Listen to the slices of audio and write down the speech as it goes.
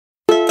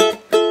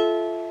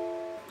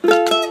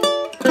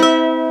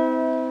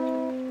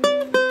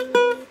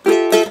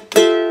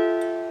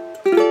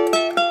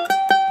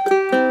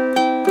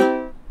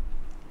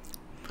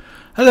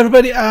Hello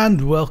everybody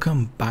and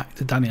welcome back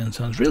to Danny &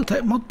 Sons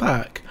Realtech mod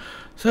pack.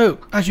 So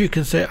as you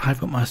can see, I've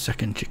got my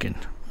second chicken.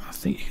 I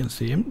think you can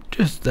see him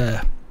just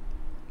there.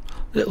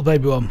 Little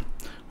baby one.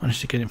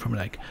 Managed to get him from an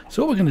egg.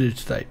 So what we're going to do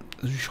today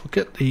is we shall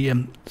get the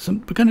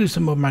we're going to do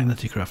some more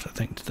magnetic craft, I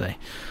think, today.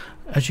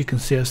 As you can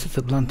see, I've set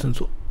up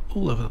lanterns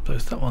all over the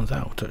place. That one's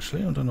out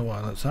actually. I don't know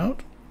why that's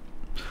out.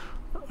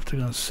 I'll have to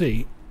go and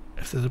see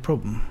if there's a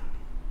problem.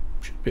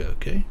 Should be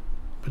okay,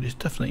 but it's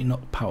definitely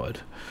not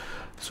powered.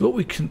 So what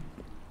we can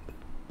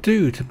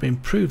do to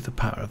improve the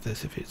power of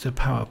this, if it's a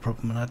power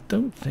problem, and I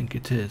don't think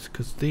it is,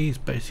 because these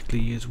basically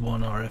use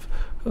one RF.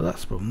 Oh,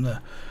 that's the problem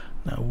there.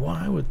 Now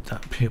why would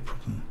that be a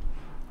problem?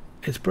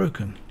 It's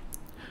broken.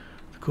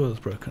 The coil's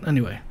broken.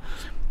 Anyway,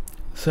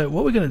 so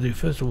what we're going to do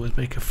first of all is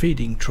make a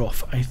feeding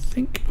trough. I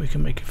think we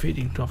can make a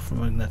feeding trough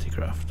from magnetic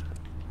craft.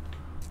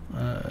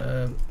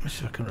 Let's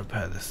see if I can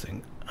repair this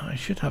thing. I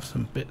should have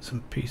some bits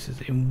and pieces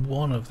in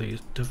one of these.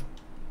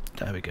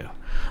 There we go.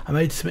 I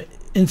made some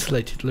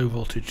insulated low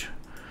voltage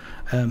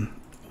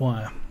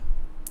wire,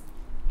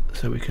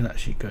 so we can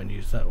actually go and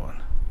use that one.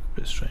 A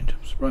bit strange.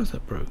 I'm surprised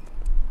that broke.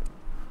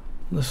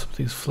 Unless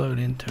something's flown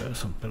into it or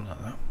something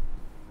like that.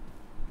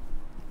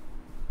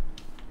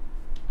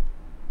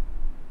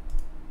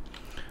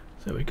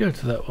 So we go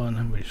to that one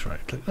and we just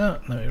right click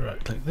that, and then we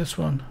right click this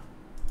one.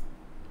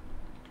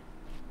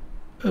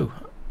 Oh,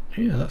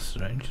 yeah, that's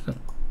strange, isn't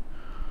it?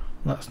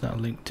 That's now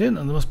linked in,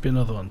 and there must be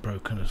another one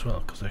broken as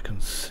well, because I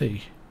can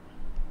see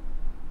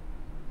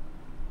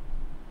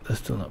they're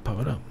still not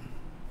powered up.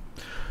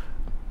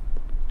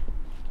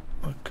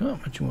 I can't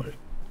imagine what,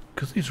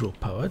 because these are all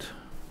powered.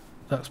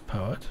 That's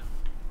powered.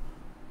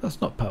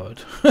 That's not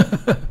powered.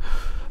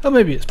 Oh,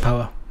 maybe it's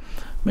power.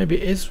 Maybe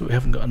it is, but we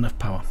haven't got enough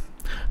power.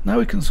 Now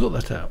we can sort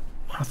that out.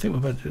 I think we're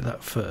better do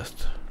that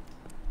first,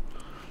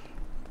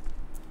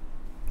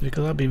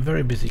 because I've been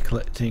very busy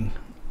collecting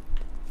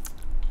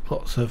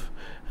lots of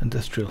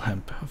industrial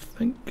hemp. I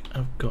think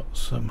I've got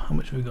some. How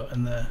much have we got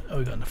in there? Oh,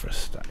 we got enough for a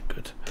stack.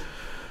 Good.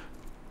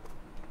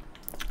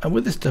 And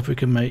with this stuff we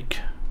can make,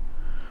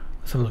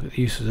 let's have a look at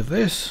the uses of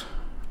this.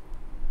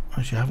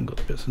 Actually, I haven't got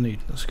the bits I need.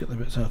 Let's get the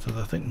bits out of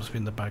the, I think must be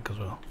in the bag as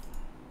well.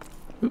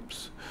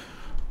 Oops.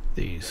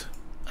 These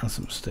and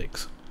some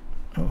sticks.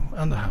 Oh,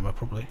 and the hammer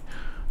probably.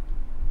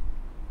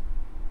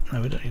 No,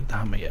 we don't need the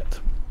hammer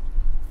yet.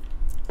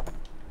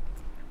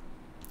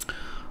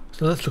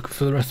 So let's look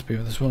for the recipe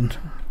of this one.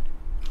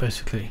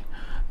 Basically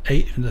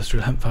 8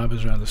 industrial hemp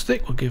fibers around the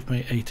stick will give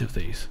me 8 of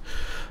these.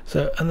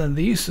 So, and then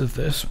the use of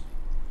this,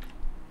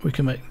 we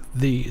can make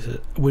these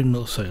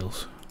windmill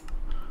sails.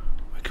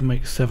 We can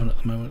make 7 at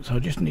the moment, so I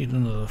just need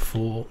another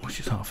 4, which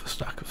is half a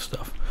stack of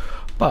stuff.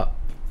 But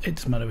it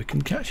doesn't matter, we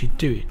can actually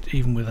do it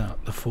even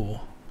without the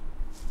 4.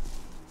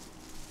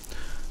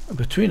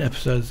 Between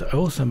episodes I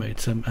also made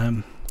some,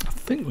 I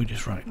think we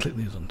just right click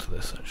these onto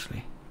this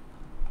actually.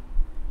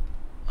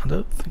 I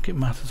don't think it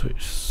matters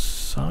which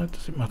side.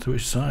 Does it matter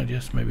which side?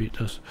 Yes, maybe it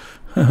does.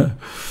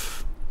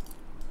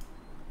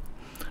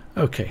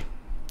 Okay,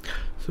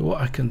 so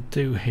what I can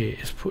do here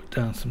is put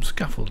down some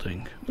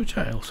scaffolding, which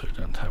I also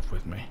don't have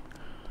with me.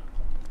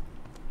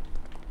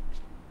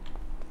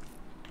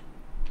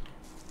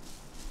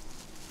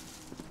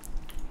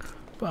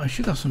 But I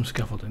should have some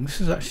scaffolding.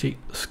 This is actually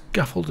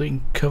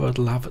scaffolding covered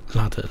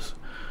ladders.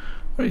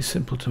 Very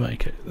simple to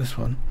make it. This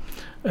one,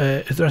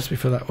 the recipe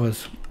for that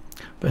was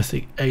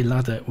basically a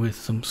ladder with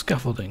some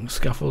scaffolding.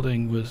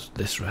 Scaffolding was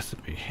this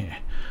recipe here,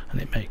 and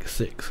it makes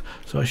 6.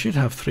 So I should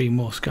have 3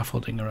 more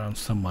scaffolding around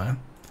somewhere.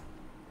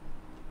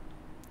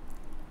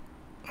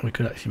 We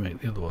could actually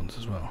make the other ones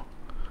as well.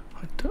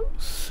 I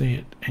don't see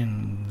it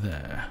in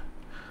there.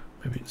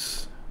 Maybe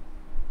it's...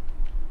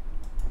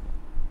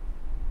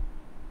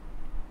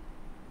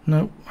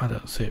 No, I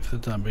don't see it for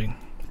the time being.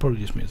 Probably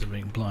just means I'm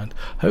being blind.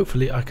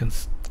 Hopefully I can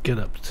get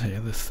up to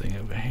this thing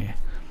over here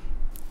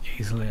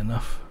easily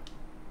enough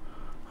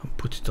and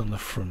put it on the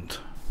front.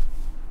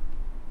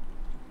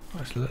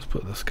 Actually, let's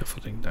put the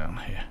scaffolding down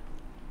here.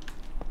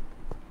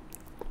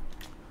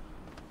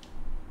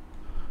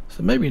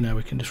 So maybe now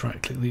we can just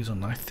right click these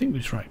on. I think we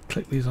just right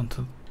click these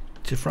onto,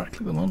 just right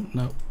click them on.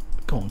 No,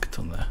 go on, get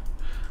on there.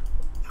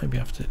 Maybe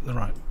I have to hit the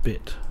right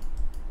bit.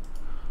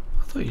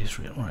 I thought you just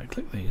right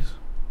click these.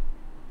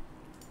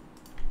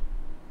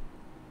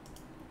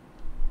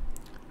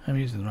 I'm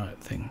using the right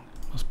thing,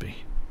 must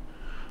be.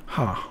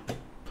 Ha!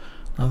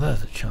 Now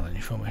there's a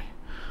challenge for me.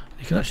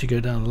 You can actually go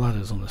down the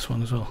ladders on this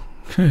one as well.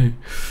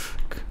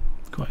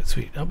 Quite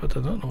sweet. Oh, but I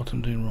don't know what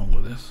I'm doing wrong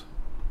with this.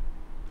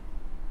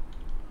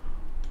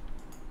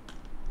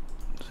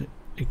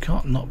 It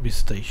can't not be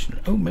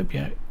stationary. Oh, maybe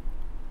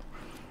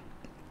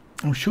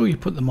I'm sure you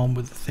put them on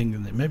with the thing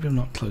in it. Maybe I'm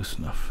not close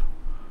enough.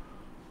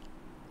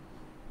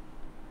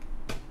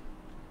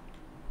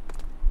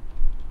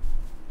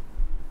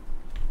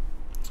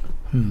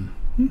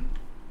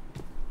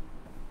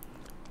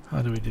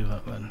 How do we do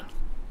that then?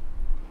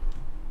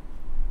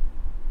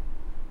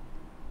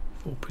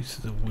 4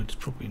 pieces of wood's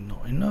probably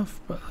not enough,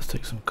 but let's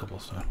take some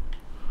cobblestone.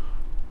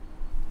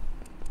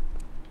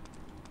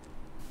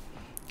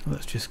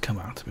 Let's just come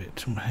out a bit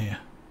from here.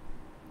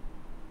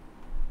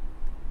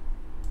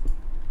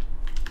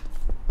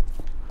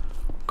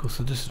 course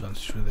the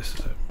disadvantage with this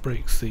is it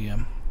breaks the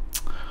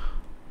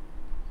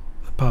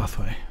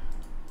pathway.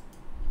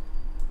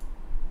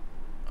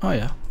 Oh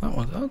yeah, that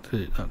one, I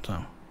did it that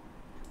time.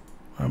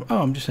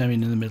 Oh, I'm just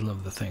aiming in the middle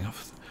of the thing.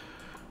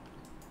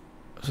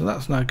 So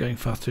that's now going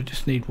faster.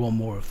 Just need one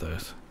more of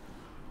those.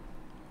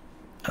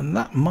 And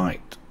that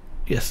might,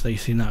 yes, there you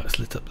see now it's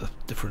lit up the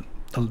different,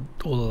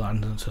 all the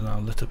lanterns are now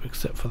lit up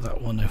except for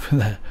that one over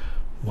there.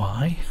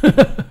 Why?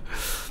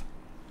 That's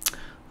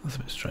a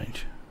bit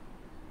strange.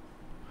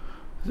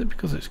 Is it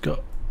because it's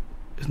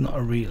not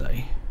a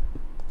relay?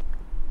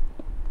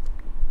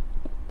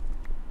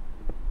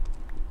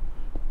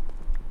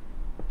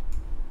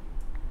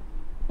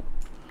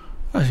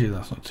 Actually,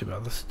 that's not too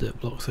bad. That's dirt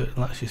block, so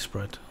it'll actually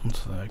spread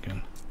onto there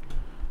again.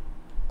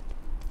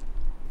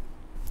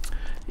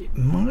 It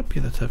might be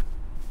that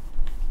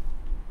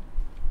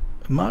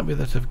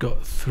I've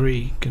got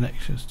 3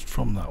 connections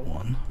from that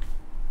one,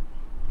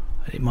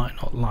 and it might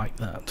not like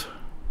that.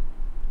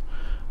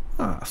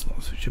 That's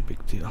not such a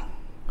big deal.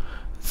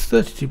 It's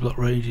 32 block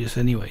radius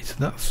anyway, so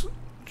that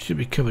should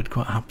be covered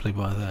quite happily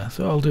by there.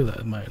 So I'll do that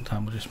in my own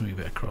time. We'll just move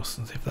it across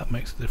and see if that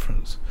makes a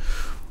difference.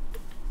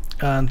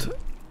 And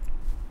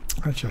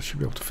actually, I should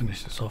be able to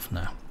finish this off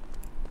now,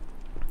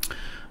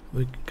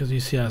 because you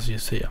see, as you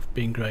see, I've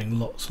been growing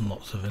lots and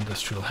lots of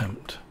industrial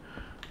hemp.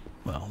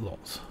 Well,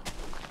 lots.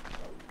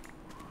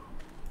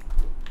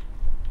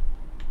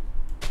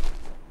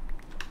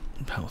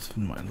 Health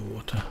in my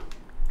water.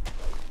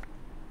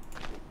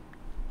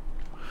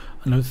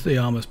 I notice the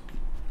armor's,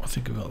 I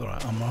think I've got the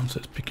right armor on, so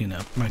it's picking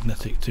up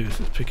magnetic too,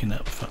 so it's picking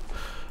up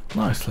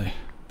nicely.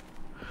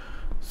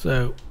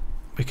 So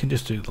we can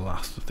just do the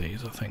last of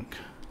these, I think.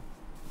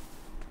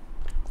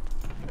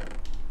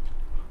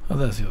 Oh,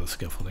 there's the other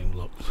scaffolding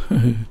block.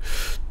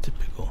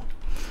 Typical.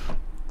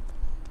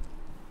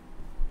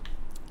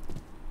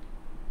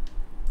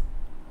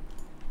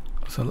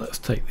 So let's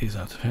take these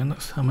out of here.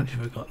 Let's, how much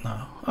have I got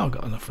now? Oh, I've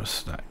got enough for a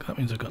stack. That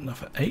means I've got enough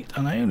for 8,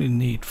 and I only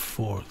need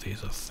 4 of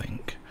these, I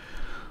think.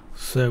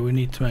 So we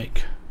need to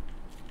make,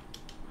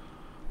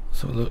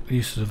 so look, the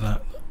uses of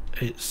that,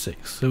 it's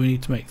 6. So we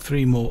need to make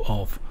 3 more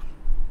of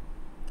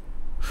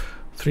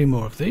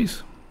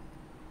these.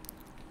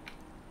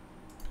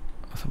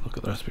 Let's have a look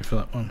at the recipe for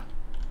that one.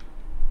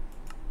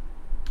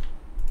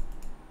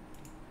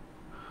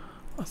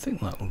 I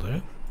think that'll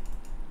do.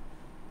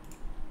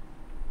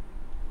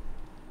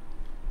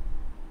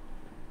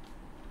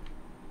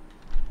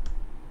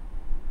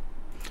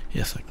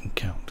 Yes, I can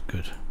count.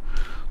 Good.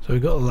 So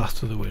we've got the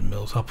last of the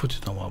windmills. I'll put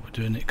it on while we're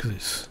doing it because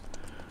it's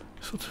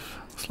sort of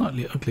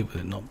slightly ugly with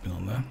it not being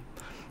on there.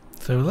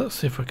 So let's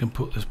see if I can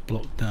put this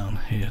block down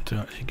here to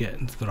actually get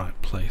into the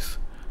right place.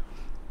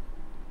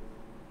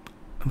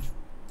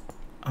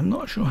 I'm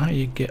not sure how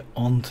you get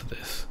onto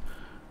this.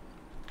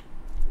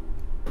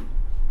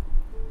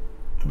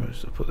 I'm going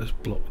to put this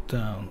block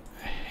down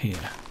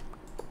here.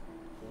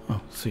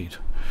 Oh, seed.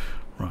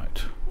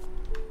 Right.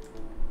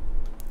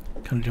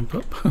 Can I jump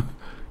up?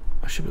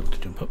 I should be able to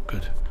jump up.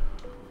 Good.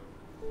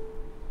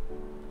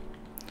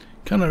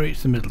 Can I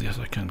reach the middle? Yes,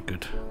 I can.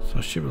 Good. So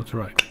I should be able to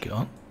right click it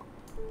on.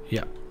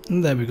 Yeah.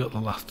 And there we got the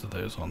last of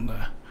those on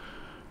there,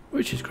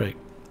 which is great.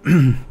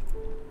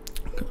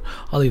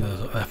 I'll leave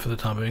those up there for the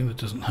time being. That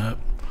doesn't hurt.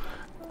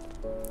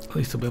 At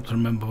least I'll be able to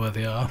remember where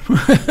they are.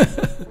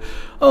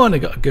 Oh, and I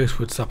got a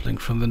ghostwood sapling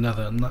from the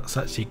nether, and that's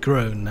actually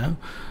grown now.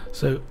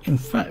 So in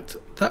fact,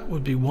 that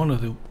would be one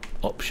of the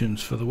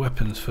options for the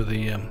weapons for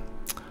the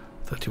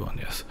 31.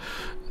 Yes,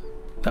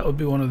 that would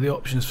be one of the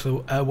options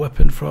for a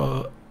weapon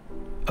for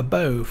a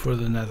bow for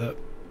the nether.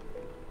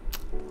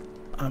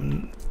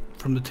 From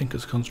the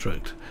Tinker's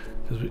Construct,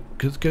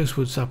 because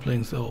ghostwood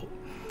saplings, or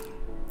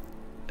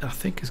I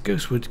think as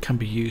ghostwood can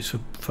be used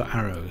for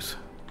arrows,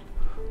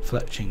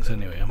 fletchings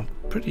anyway. I'm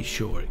pretty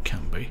sure it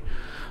can be,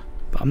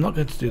 but I'm not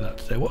going to do that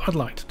today. What I'd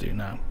like to do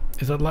now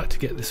is I'd like to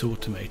get this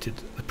automated,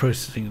 the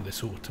processing of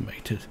this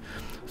automated.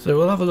 So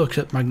we'll have a look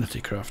at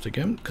magnetic craft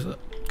again, because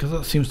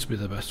that seems to be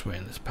the best way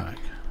in this pack.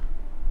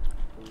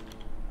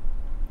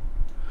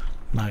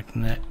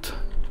 Magnet.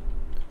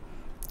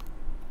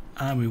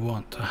 And we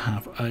want to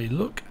have a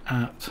look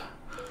at,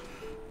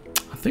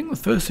 I think the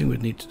first thing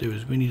we'd need to do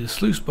is we need a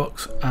sluice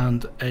box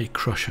and a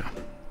crusher.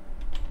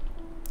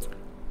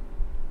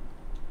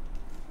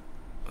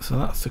 So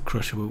that's the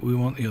crusher, but we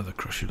want the other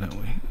crusher, don't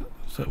we?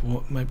 So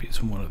what, maybe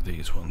it's one of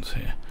these ones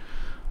here.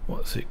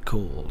 What's it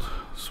called?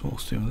 Small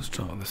steam, let's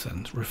start at this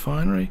end.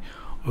 Refinery,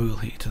 oil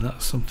heater,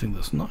 that's something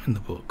that's not in the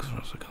book as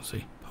far as I can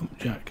see. Pump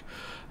jack,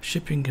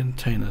 shipping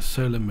container,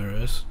 solar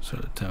mirrors,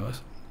 solar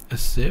towers, a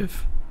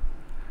sieve,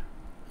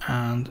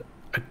 and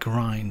a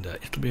grinder.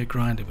 It'll be a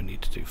grinder we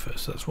need to do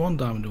first. So that's 1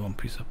 diamond and 1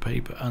 piece of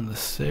paper, and the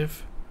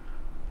sieve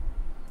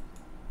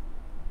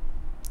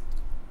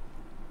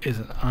is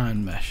an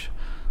iron mesh.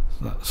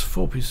 So that's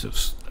 4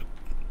 pieces of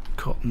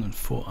cotton and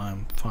 5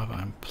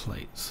 iron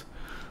plates.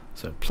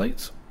 So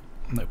plates,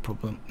 no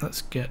problem.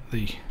 Let's get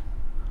the,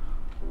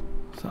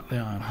 is that the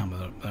iron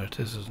hammer? There it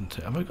is, isn't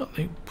it? Have I got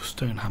the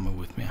stone hammer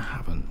with me? I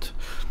haven't.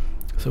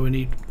 So we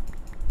need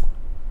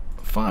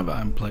 5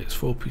 iron plates,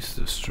 4 pieces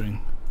of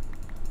string,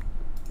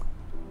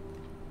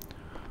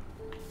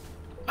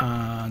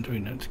 and we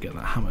need to get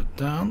that hammered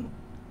down.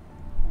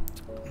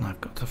 And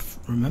I've got to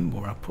remember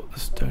where I put the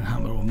stone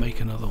hammer or make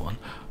another one.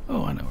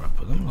 Oh, I know where I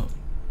put them. Look,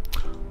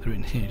 they're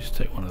in here. Just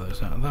take one of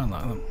those out of there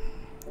like that.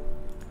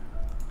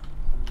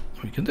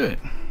 We can do it.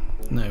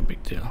 No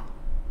big deal.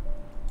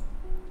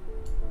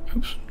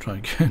 Oops, try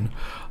again.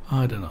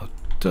 I don't know.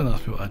 Don't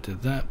ask me what I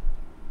did there.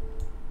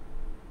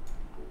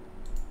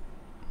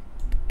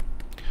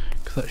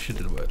 Because that should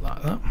have worked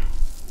like that.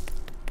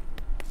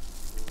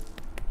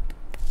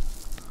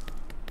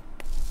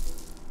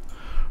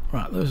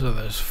 Right, those are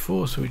those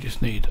 4, so we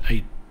just need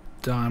a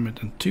diamond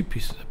and 2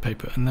 pieces of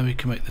paper, and then we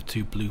can make the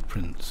 2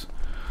 blueprints.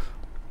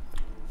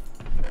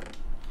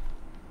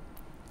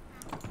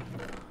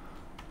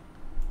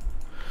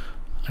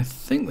 I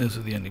think those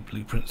are the only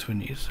blueprints we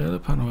need. Solar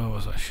panel, where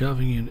was that?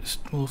 Shelving unit,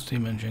 small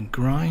steam engine,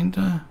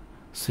 grinder,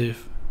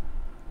 sieve.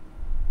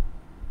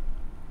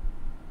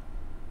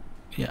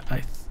 Yeah,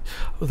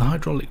 the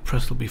hydraulic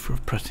press will be for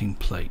pressing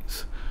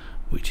plates,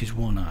 which is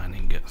 1 iron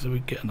ingot, so we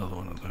get another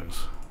one of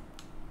those.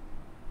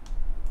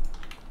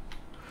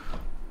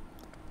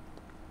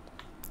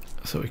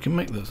 So we can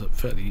make those up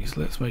fairly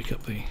easily. Let's make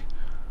up the...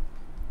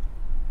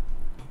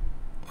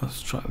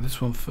 Let's try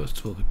this one first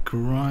of all, the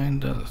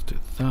grinder. Let's do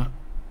that.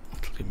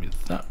 It'll give me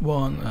that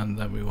one, and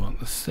then we want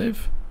the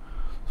sieve.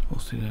 Small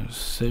steam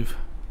sieve.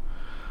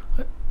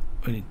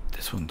 We need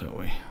this one, don't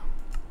we?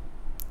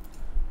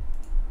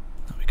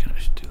 And we can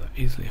actually do that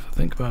easily if I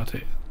think about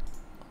it.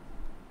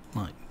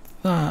 Like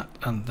that,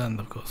 and then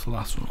of course the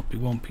last one will be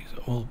 1 piece.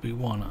 It will be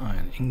 1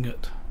 iron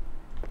ingot,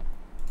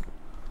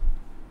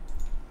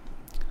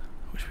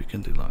 which we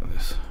can do like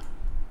this.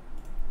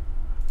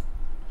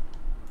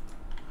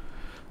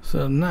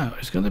 So now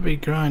it's going to be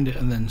grinder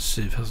and then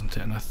sieve, hasn't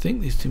it? And I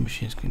think these 2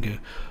 machines can go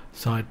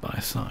side by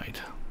side.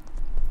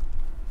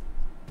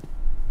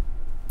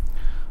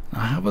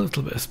 Now I have a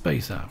little bit of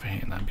space over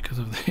here now because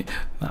of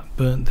that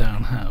burnt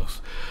down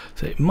house.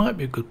 So it might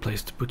be a good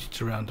place to put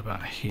it around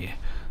about here.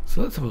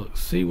 So let's have a look,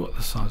 see what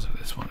the size of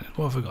this one is.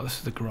 What have I got? This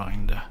is the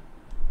grinder.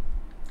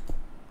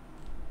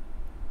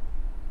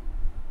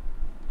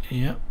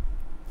 Yep.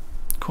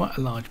 Quite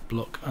a large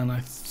block, and I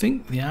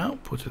think the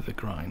output of the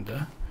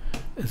grinder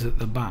is at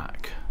the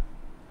back,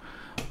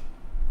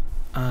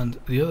 and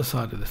the other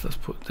side of this, let's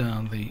put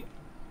down the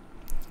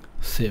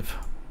sieve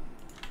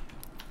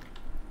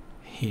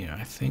here.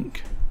 I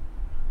think,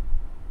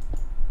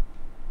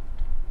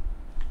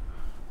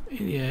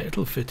 yeah,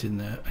 it'll fit in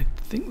there. I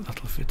think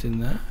that'll fit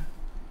in there.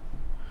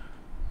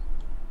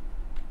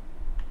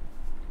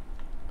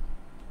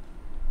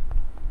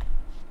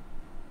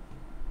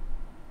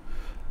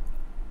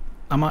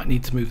 I might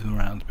need to move them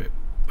around a bit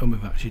when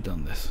we've actually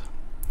done this.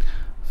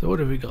 So what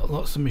have we got?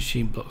 Lots of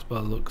machine blocks by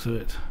the looks of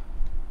it.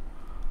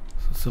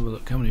 So let's have a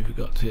look. How many have we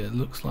got here? It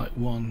looks like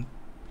 1.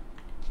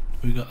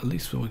 We got at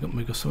least one.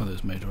 We got some of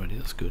those made already.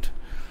 That's good.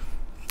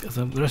 Because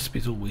the recipe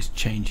is always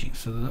changing.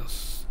 So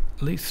that's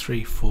at least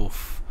 3, 4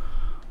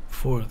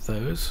 of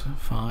those.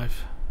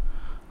 5.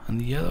 And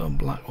the yellow and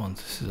black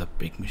ones. This is a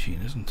big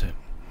machine, isn't it?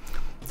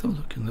 Let's have a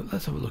look in the,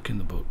 let's have a look in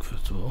the book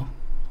first of all.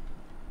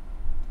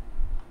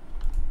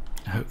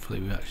 Hopefully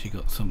we actually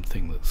got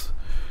something that's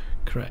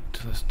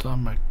correct. Let's start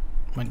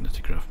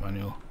magnetic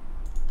manual.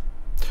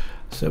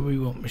 So we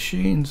want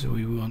machines,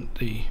 we want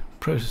the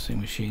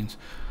processing machines,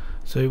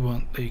 so we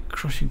want the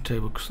crushing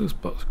table, sluice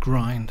box,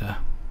 grinder.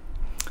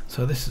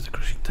 So this is the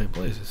crushing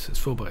table. It's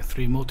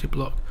 4x3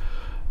 multi-block.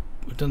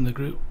 We've done the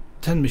group.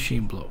 10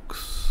 machine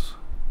blocks,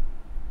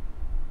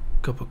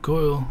 copper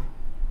coil.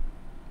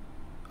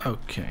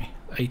 Okay,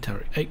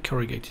 8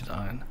 corrugated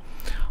iron.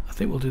 I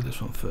think we'll do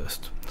this one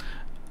first.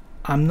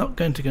 I'm not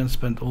going to go and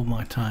spend all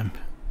my time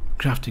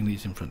crafting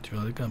these in front of you.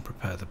 I'll go and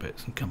prepare the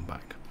bits and come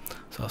back.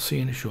 So I'll see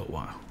you in a short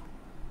while.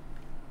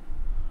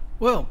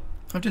 Well,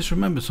 I've just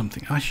remembered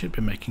something. I should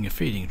be making a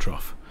feeding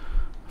trough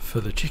for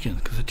the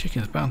chickens, because the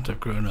chickens are bound to have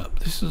grown up.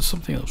 This is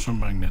something else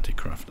from Magnetic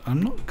Craft.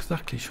 I'm not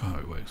exactly sure how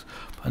it works,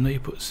 but I know you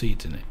put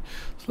seeds in it.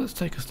 So let's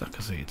take a stack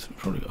of seeds. We've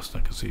probably got a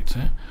stack of seeds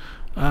here.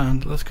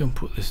 And let's go and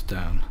put this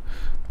down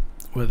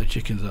where the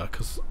chickens are,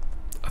 because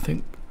I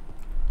think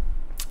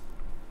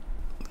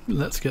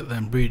let's get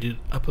them breeded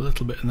up a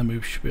little bit, and then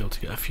we should be able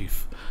to get a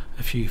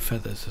few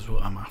feathers is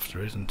what I'm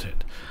after, isn't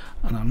it?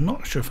 And I'm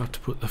not sure if I have to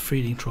put the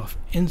feeding trough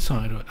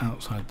inside or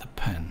outside the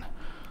pen.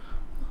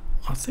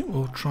 I think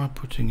we'll try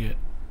putting it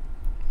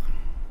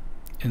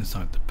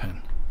inside the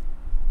pen.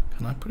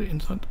 Can I put it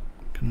inside?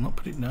 Can I not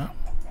put it now?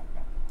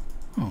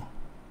 Oh,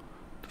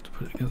 have to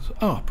put it against.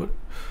 Oh, I put.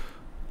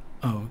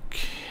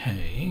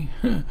 Okay.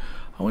 I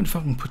wonder if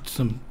I can put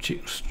some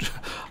chickens.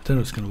 I don't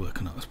know if it's going to work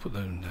or not. Let's put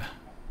those in there.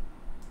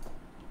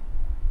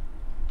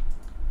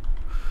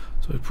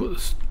 So we put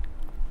this.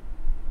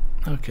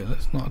 Okay,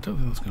 let's not. I don't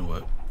think that's going to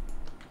work.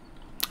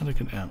 How do I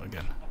get it out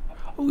again?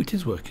 Oh, it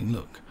is working.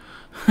 Look.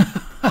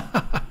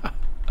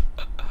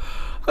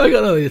 I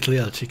got another little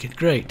yellow chicken.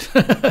 Great.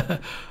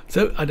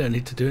 So I don't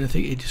need to do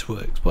anything. It just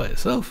works by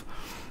itself.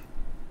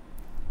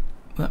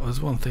 That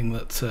was one thing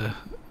that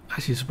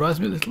actually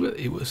surprised me a little bit.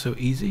 It was so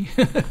easy.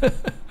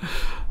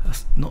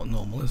 That's not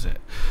normal, is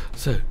it?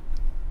 So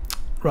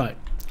Right,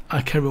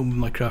 I carry on with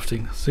my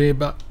crafting. See you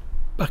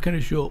back in a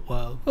short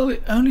while. Well,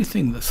 the only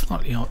thing that's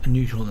slightly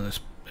unusual in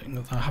this thing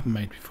that I haven't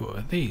made before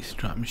are these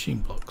strap machine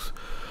blocks,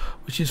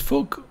 which is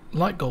 4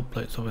 light gold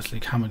plates, obviously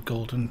hammered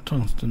gold, and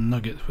tungsten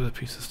nuggets with a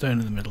piece of stone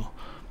in the middle.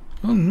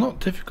 Well, not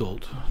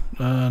difficult,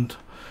 and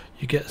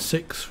you get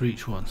 6 for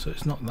each one, so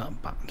it's not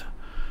that bad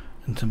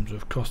in terms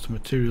of cost of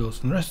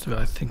materials, and the rest of it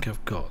I think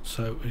I've got.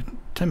 So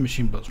 10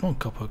 machine blocks, 1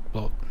 copper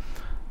block,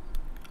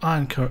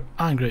 iron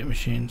grate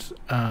machines,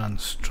 and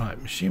stripe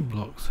machine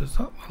blocks. Is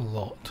that a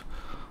lot?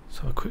 Let's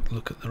have a quick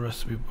look at the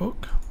recipe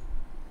book.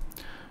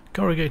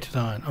 Corrugated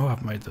iron, oh I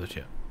haven't made those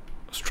yet.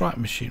 Stripe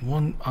machine,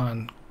 1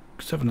 iron,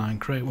 7 iron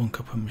crate, 1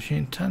 copper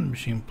machine, 10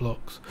 machine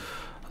blocks,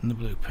 and the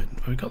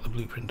blueprint. We've got the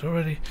blueprint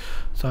already,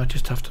 so I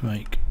just have to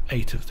make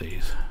 8 of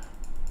these.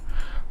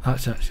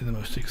 That's actually the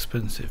most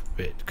expensive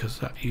bit because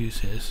that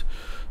uses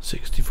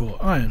 64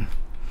 iron.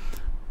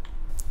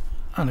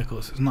 And of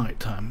course it's night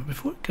time.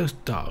 Before it goes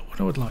dark,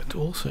 what I would like to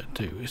also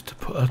do is to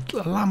put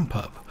a lamp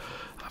up.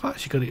 I've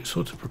actually got it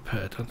sort of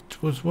prepared. I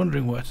was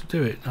wondering where to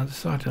do it, and I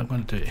decided I'm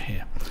going to do it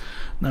here.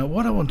 Now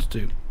what I want to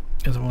do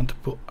is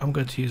I'm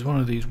going to use one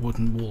of these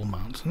wooden wall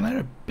mounts, and they're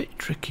a bit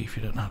tricky if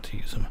you don't know how to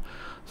use them.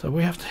 So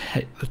we have to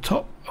hit the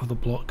top of the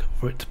block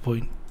for it to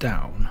point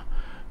down,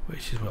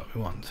 which is what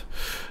we want.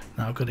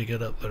 Now I've got to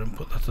get up there and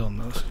put that on.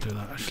 Let's do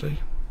that actually.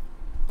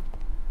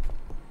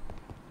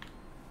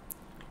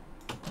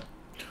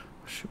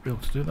 Should be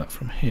able to do that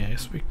from here.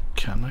 Yes we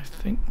can, I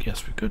think.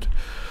 Yes we could.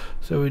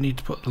 So we need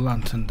to put the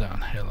lantern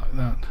down here like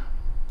that,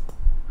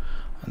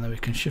 and then we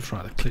can shift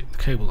right click the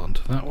cable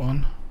onto that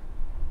one.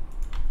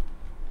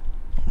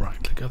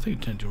 Right click, I think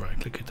you tend to right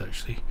click it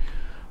actually,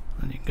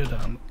 and you can go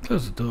down,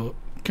 close the door,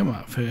 come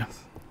out of here,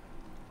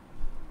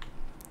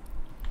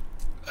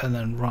 and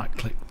then right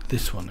click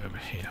this one over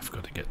here. I've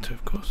got to get to,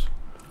 of course.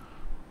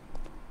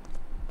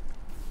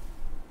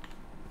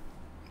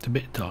 It's a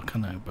bit dark I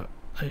know, but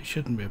it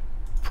shouldn't be a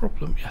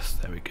problem. Yes,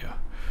 there we go,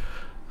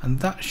 and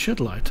that should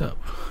light up.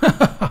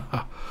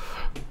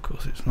 Of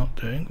course it's not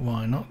doing.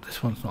 Why not?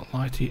 This one's not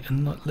lighty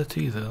and not lit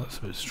either. That's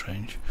a bit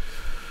strange.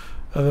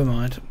 Never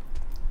mind,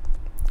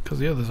 because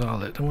the others are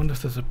lit. I wonder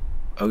if there's a...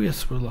 oh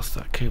yes, we lost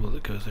that cable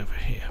that goes over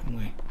here, haven't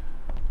we?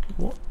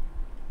 What?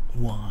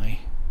 Why?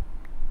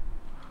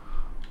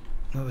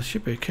 Now there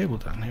should be a cable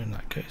down here in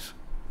that case.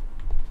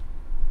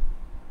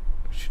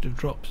 It should have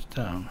dropped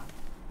down.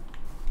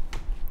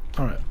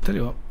 Alright, tell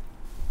you what,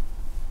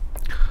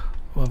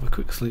 we'll have a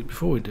quick sleep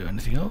before we do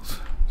anything else.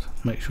 So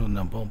make sure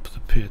no bulbs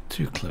appear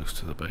too close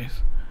to the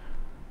base.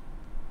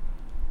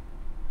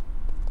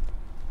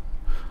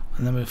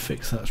 And then we'll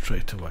fix that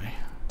straight away.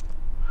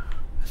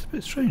 It's a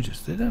bit strange,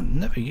 they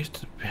never used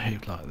to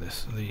behave like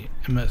this, the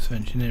immersive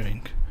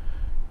engineering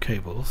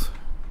cables.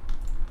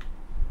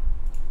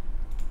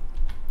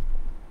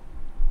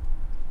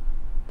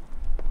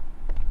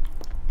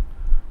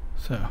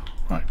 So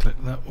right click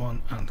that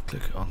one and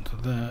click it onto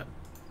there,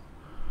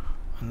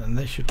 and then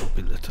they should all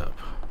be lit up.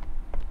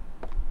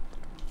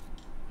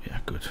 Yeah,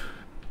 good.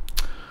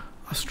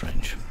 That's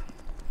strange.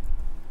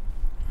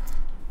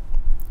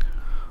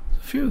 There's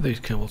a few of these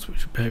cables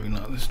which are behaving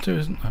like this too,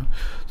 isn't there?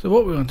 So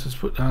what we want is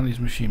put down these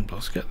machine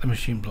blocks, get the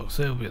machine blocks,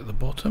 they'll be at the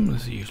bottom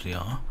as they usually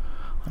are,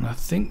 and I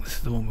think this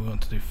is the one we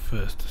want to do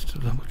first, just to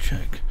double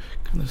check.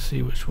 Can I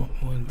see which one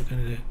we're going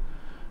to do?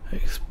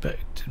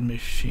 Expected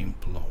machine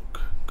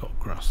block. Got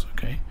grass,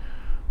 okay.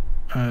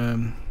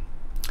 I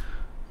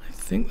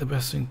think the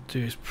best thing to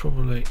do is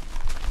probably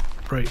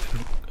break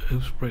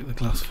the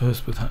glass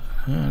first with that.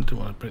 I don't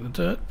want to break the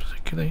dirt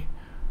particularly.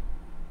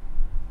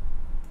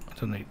 I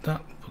don't need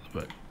that. Put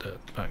the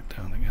dirt back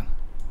down again.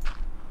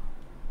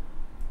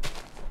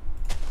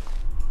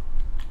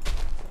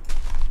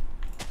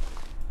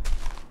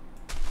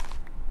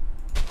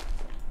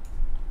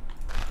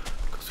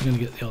 Because we're going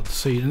to get the odd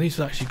seed, and these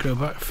will actually grow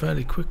back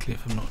fairly quickly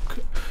if I'm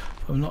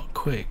not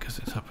quick, as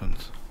it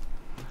happens.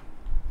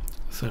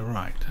 So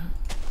right,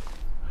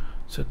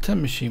 so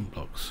 10 machine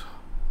blocks.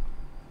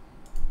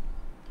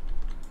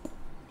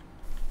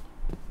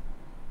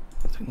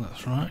 I think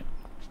that's right.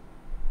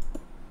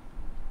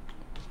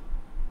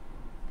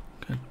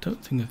 I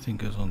don't think the thing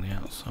goes on the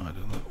outside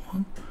of that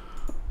one.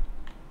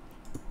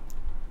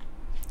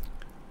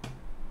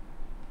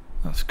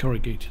 That's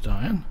corrugated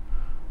iron.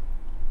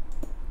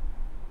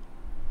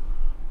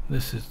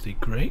 This is the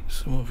grate.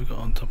 So what have we got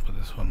on top of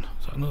this one?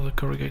 Is that another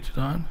corrugated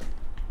iron?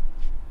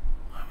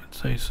 I would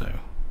say so.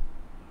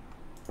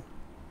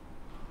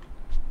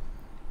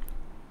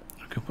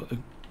 I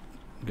can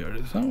get rid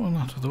of that one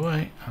out of the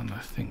way, and I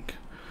think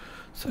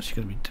it's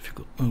actually going to be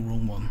difficult. Oh,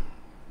 wrong one.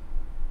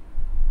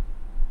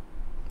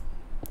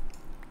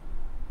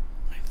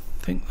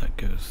 I think that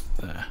goes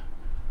there.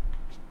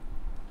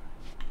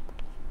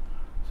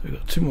 So we've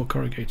got 2 more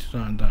corrugated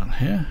iron down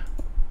here.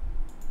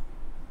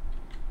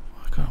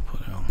 Can't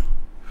put it on.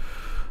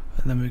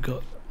 And then we've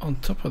got, on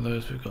top of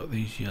those, we've got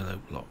these yellow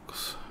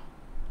blocks.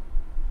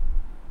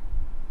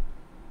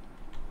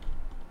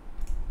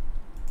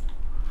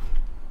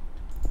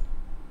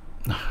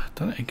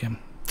 Done it again.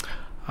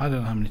 I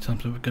don't know how many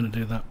times we're going to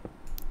do that.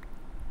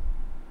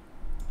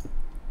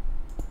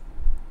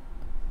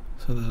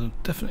 So there's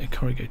definitely a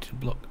corrugated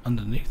block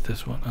underneath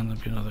this one, and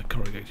there'll be another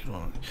corrugated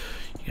one.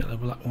 You get the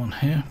black one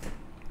here.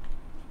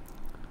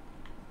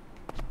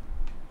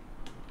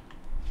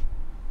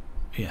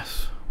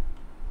 Yes.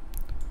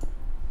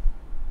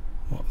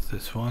 What's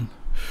this one?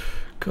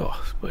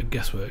 Gosh, but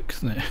guesswork,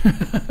 isn't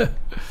it?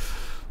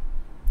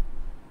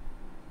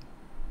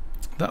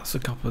 That's a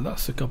copper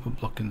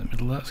block in the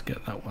middle. Let's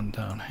get that one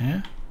down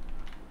here.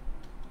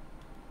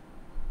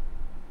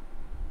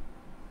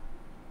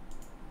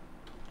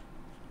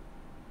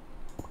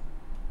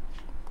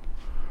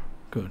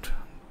 Good.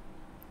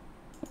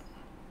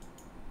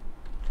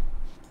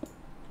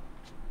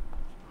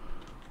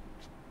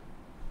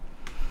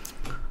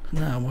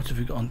 Now, what have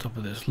we got on top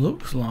of this?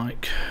 Looks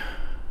like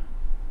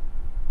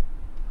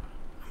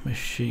a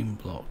machine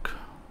block.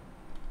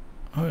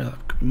 Oh yeah,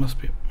 that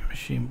must be a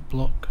machine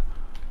block.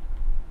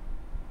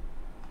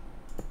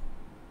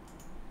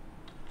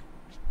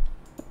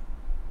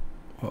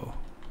 Whoa.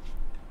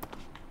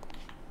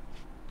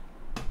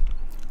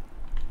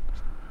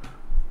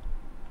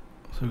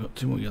 So we've got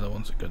two more yellow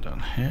ones that go down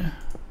here.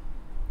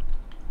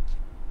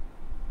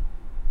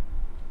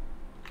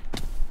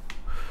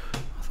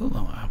 I thought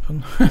that might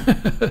happen.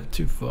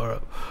 Too far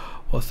up.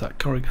 What's that?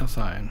 Corrugated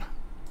iron.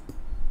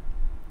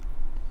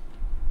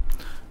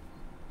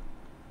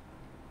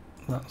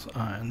 That's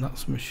iron.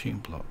 That's machine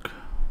block.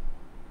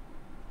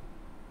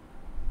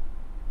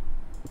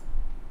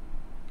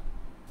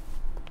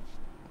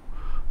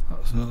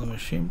 That's another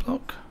machine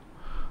block.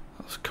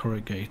 That's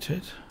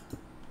corrugated.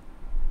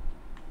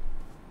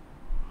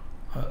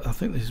 I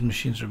think these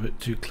machines are a bit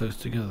too close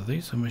together.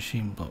 These are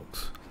machine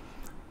blocks.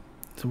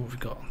 So what we've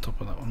got on top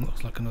of that one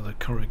looks like another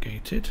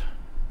corrugated.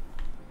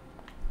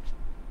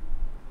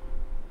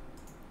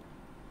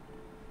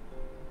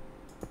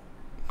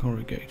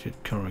 Corrugated.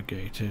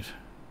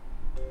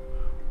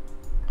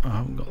 I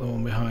haven't got the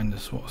one behind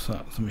this. What's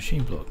that? It's a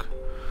machine block.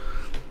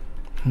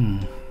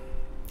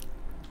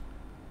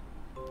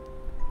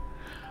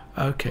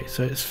 Okay,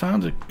 so it's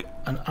found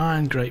an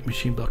iron grate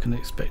machine block and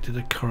expected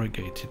a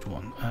corrugated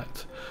one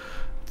at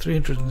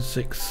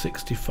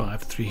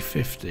 306.65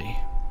 350.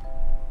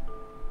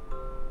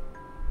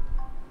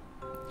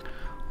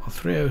 Well,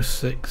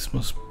 306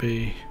 must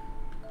be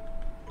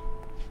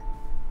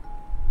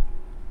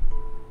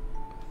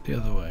the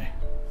other way.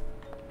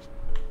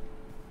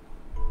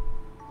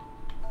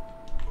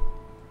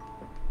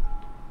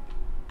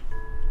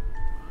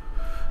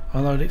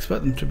 Well, I would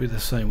expect them to be the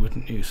same,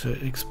 wouldn't you? So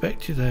it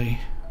expected a...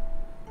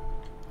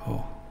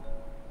 Oh,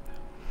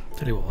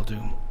 tell you what I'll do.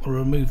 I'll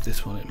remove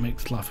this one. It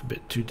makes life a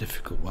bit too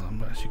difficult when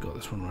I've actually got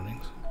this one running.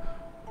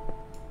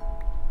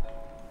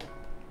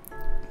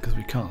 Because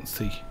we can't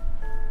see.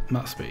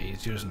 That's a bit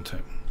easier, isn't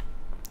it?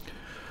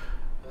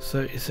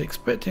 So it's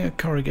expecting a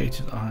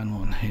corrugated iron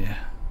one here.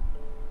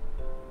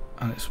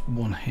 And it's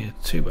one here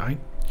too, but it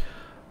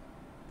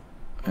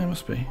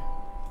must be.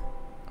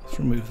 Let's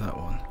remove that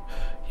one.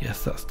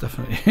 Yes, that's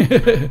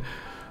definitely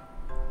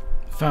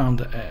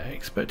found air,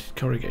 expected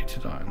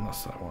corrugated iron,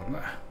 that's that one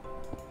there.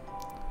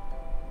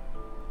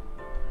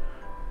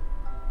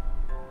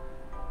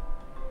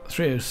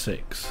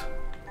 .306.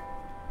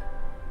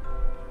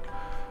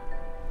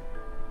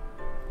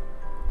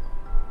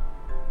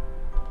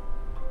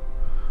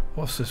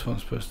 What's this one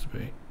supposed to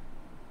be?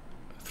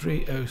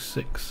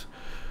 306.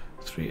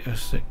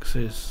 306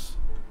 is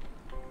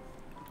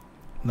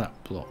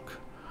that block.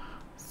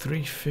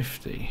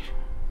 350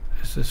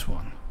 is this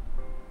one.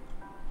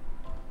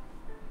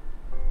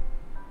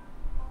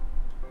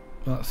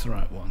 Well, that's the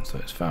right one. So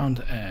it's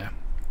found air.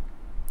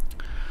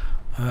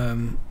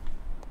 I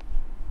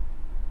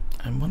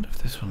wonder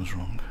if this one's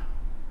wrong.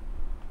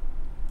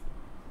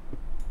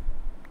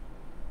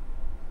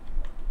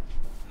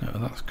 No,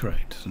 that's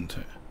correct, isn't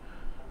it?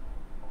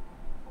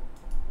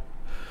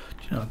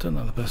 Do you know, I don't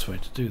know the best way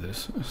to do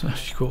this. It's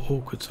actually quite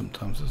awkward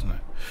sometimes, isn't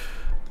it?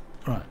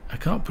 Right, I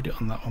can't put it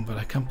on that one, but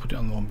I can put it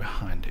on the one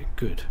behind it.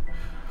 Good.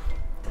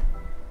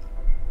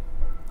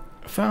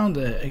 Found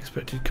air,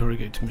 expected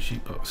corrugated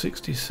machine block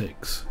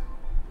 66.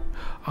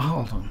 Oh,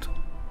 hold on.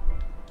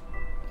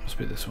 Must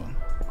be this one.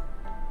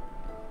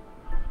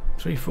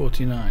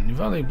 349.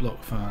 Valley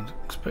block found.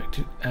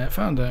 Expected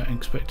found air,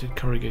 expected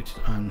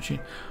corrugated iron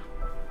machine.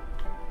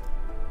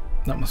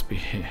 That must be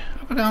here.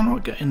 But I'm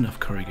not getting enough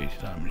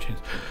corrugated iron machines.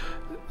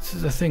 This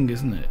is a thing,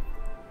 isn't it?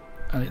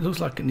 And it looks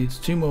like it needs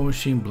 2 more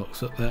machine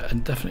blocks up there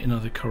and definitely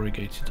another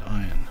corrugated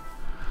iron.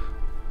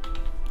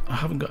 I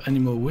haven't got any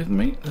more with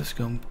me. Let's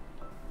go and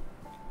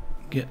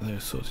get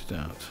those sorted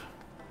out.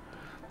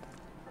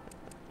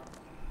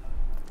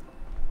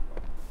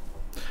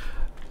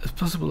 It's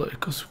possible that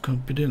because we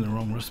could be doing the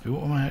wrong recipe.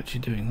 What am I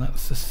actually doing?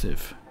 That's the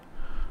sieve.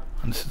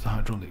 And this is the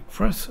hydraulic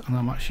press, and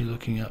I'm actually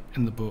looking up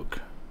in the book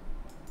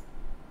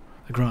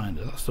the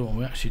grinder. That's the one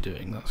we're actually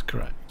doing. That's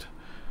correct.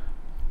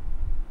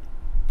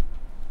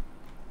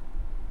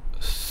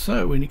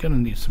 So we're going to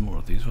need some more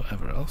of these,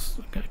 whatever else.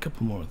 I'll get a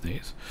couple more of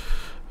these.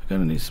 We're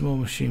going to need some more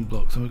machine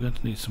blocks, and we're going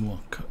to need some more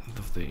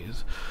of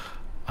these.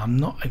 I'm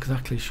not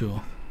exactly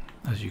sure,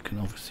 as you can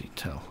obviously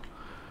tell.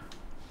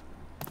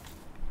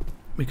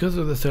 because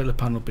of the solar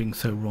panel being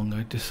so wrong,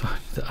 I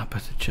decided that I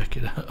better check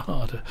it out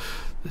harder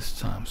this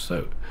time.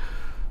 So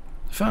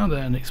found out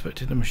and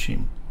expected a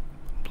machine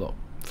block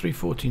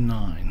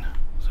 349.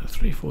 So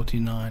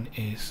 349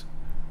 is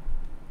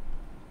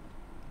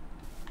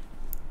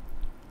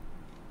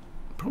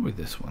probably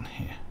this one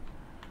here,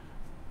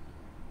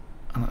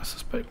 and I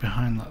suspect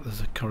behind that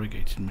there's a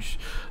corrugated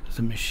there's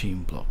a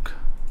machine block.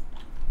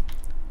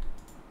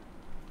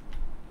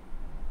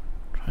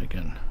 Try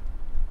again.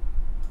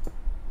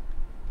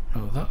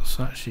 No, that's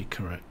actually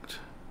correct.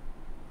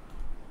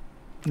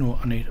 You know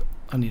what, I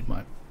need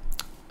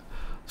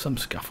some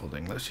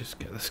scaffolding. Let's just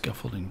get the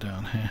scaffolding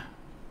down here.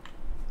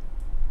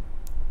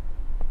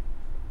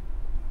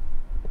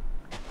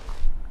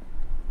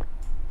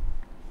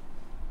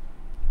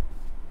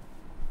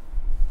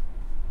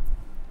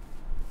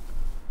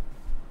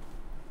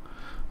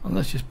 And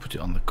let's just put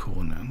it on the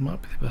corner. It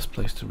might be the best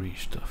place to reach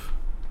stuff.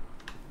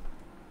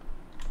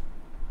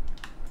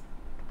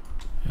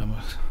 Yeah, I'm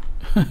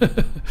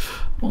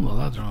on the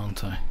ladder,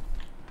 aren't I?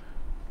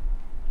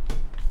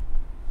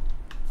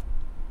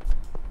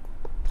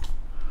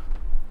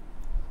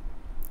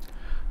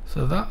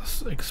 So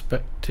that's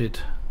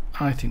expected.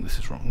 I think this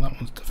is wrong. That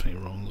one's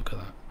definitely wrong. Look at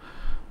that.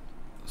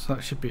 So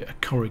that should be a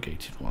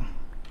corrugated one.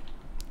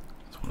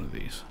 It's one of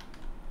these.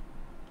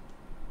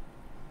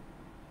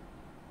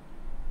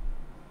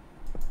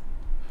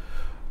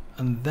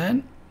 And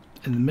then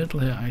in the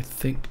middle here, I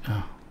think we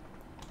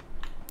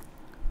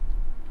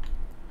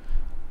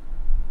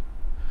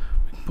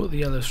can put the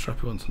yellow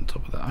strappy ones on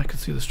top of that. I can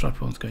see the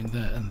strappy ones going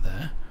there and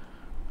there.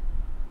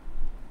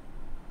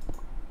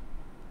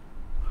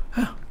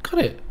 Ah, got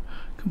it!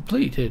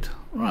 Completed.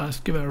 Right, let's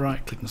give it a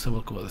right click and have a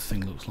look at what this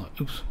thing looks like.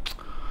 Oops.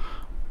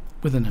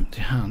 With an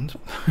empty hand.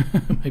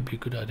 Maybe a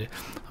good idea.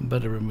 I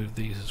better remove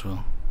these as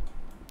well.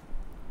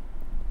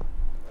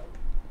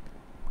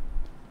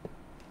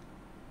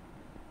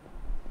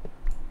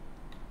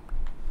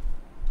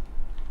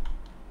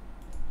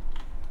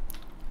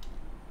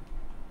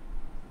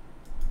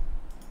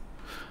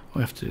 We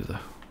have to do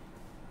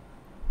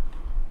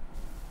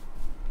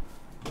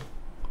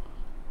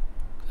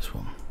this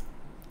one.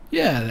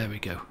 Yeah, there we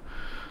go.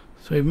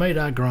 So we've made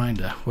our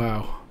grinder.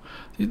 Wow,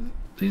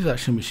 these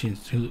actual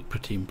machines do look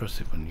pretty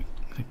impressive when you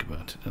think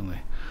about it, don't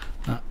they?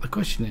 Now the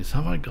question is,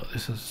 have I got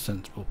this as a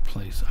sensible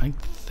place? I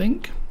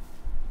think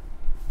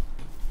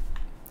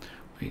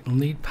we'll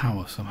need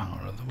power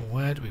somehow or other.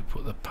 Where do we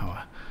put the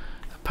power?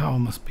 The power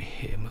must be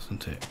here,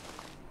 mustn't it?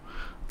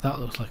 That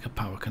looks like a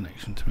power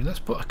connection to me. Let's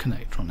put a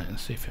connector on it and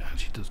see if it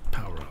actually does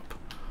power up.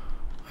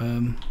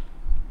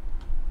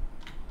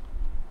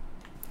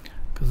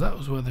 Because that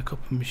was where the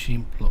copper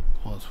machine block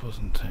was,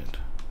 wasn't it?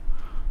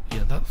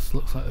 Yeah, that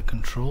looks like the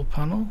control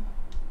panel.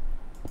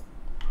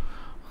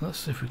 Let's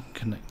see if we can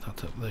connect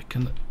that up. The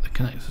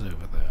connector's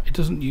over there. It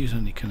doesn't use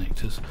any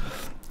connectors.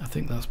 I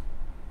think that's...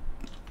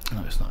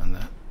 No, it's not in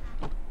there.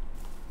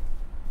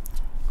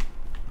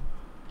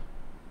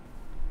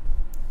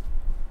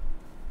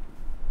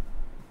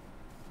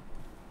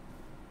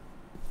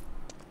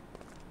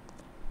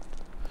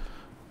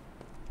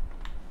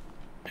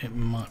 It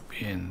might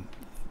be in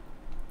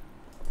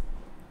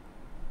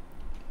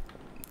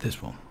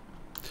this one.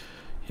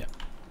 Yeah,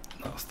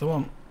 that's the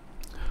one.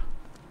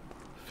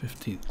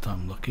 15th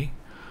time lucky.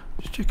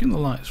 Just checking the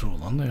lights are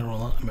all on. They're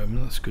all on at the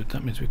moment. That's good.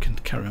 That means we can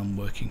carry on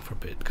working for a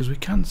bit because we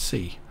can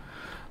see.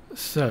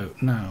 So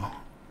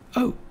now,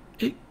 oh,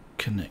 it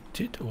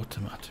connected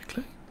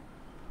automatically.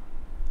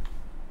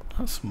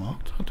 That's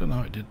smart. I don't know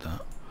how it did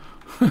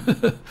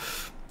that.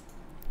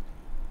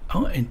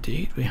 Oh,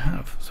 indeed we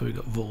have. So we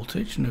got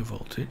voltage, no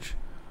voltage,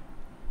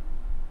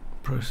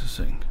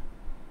 processing.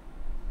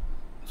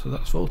 So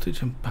that's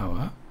voltage and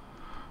power,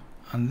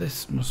 and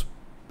this must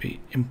be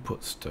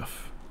input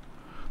stuff.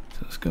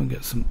 So let's go and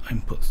get some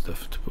input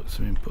stuff to put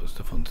some input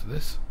stuff onto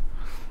this.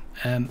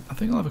 I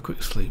think I'll have a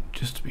quick sleep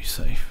just to be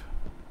safe.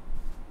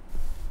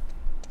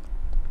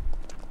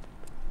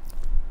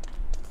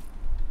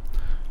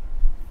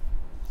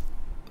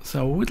 So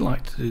I would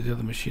like to do the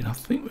other machine. I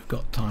think we've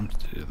got time to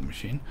do the other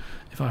machine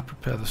if I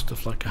prepare the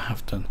stuff like I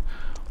have done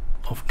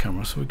off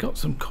camera. So we've got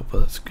some copper.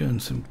 Let's go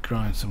and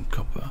grind some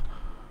copper.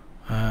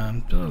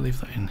 Did I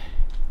leave that in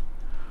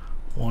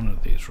one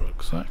of these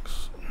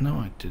rucksacks? No,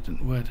 I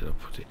didn't. Where did I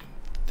put it?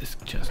 This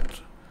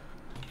chest.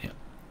 Yeah.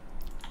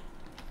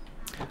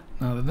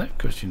 Now the next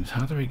question is,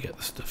 how do we get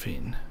the stuff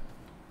in?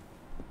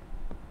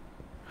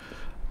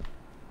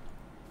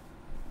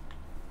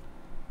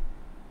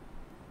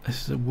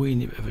 This is a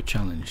weeny bit of a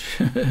challenge.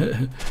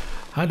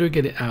 How do we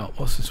get it out?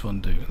 What's this one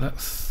do?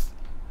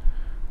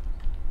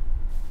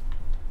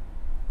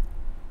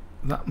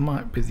 That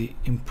might be the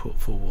input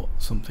for what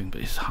something,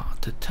 but it's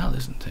hard to tell,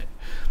 isn't it?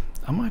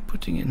 Am I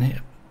putting in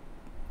here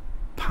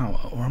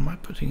power or am I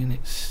putting in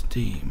it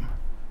steam?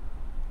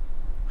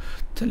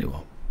 Tell you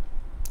what,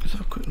 let's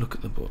have a quick look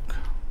at the book.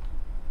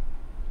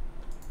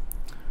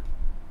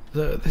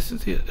 This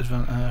is the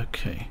advanced.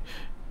 Okay.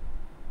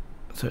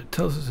 So it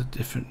tells us the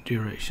different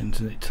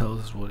durations and it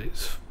tells us what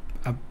it's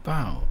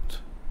about.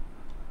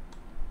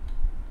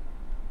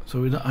 So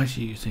we're not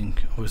actually using,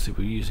 obviously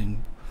we're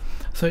using,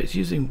 so it's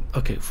using,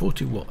 okay,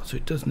 40 watts, so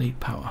it does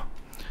need power.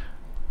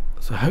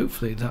 So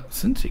hopefully that,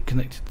 since it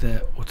connected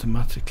there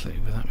automatically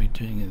without me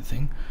doing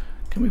anything,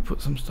 can we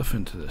put some stuff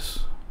into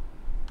this?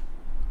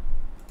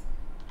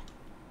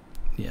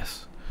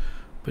 Yes,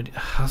 but it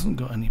hasn't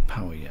got any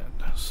power yet.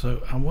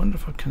 So I wonder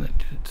if I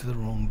connected it to the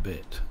wrong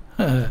bit.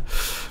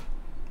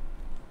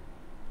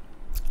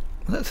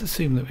 Let's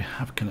assume that we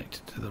have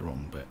connected to the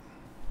wrong bit.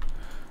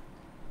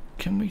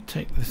 Can we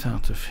take this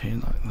out of here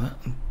like that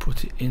and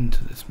put it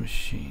into this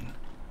machine?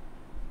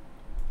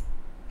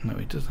 No,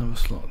 it doesn't have a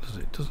slot, does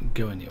it? It doesn't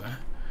go anywhere.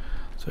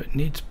 So it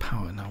needs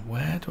power. Now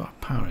where do I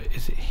power it?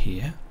 Is it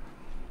here?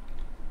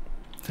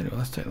 Anyway,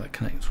 let's take that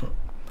connector.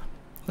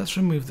 Let's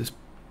remove this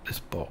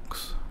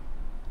box.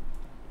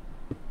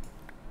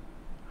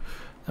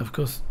 Now, of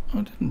course,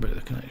 I didn't break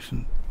the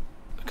connection.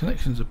 The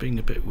connections are being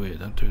a bit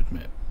weird, I have to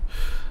admit.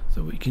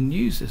 So we can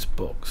use this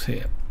box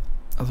here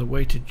as a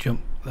way to jump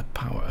the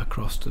power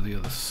across to the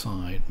other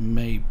side.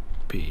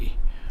 Maybe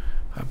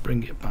I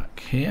bring it back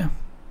here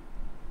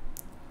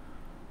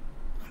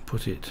and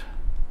put it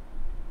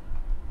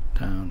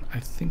down. I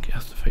think it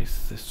has to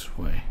face this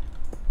way.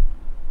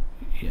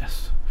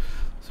 Yes.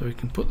 So we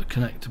can put the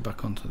connector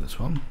back onto this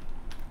one.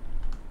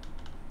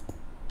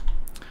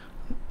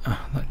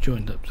 That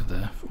joined up to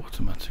there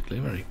automatically,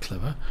 very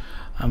clever.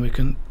 And we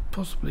can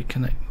possibly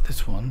connect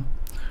this one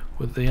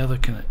with the other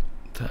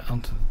connector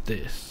onto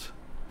this.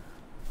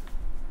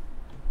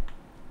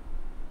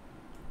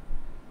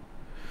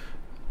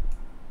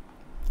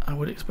 I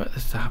would expect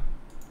this to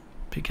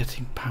be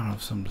getting power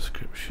of some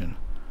description.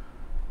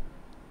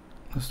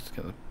 Let's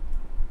get the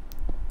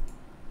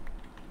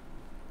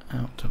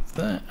out of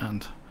there,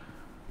 and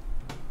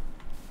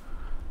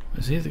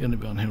it's either going to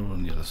be on here or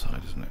on the other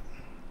side, isn't it?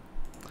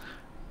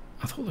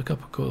 I thought the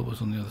copper coil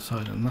was on the other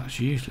side, and that's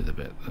usually the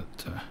bit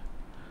that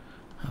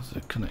has the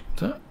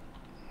connector.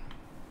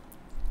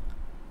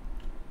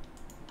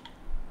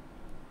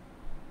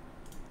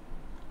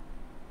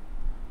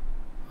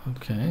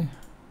 Okay.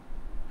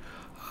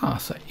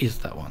 So it is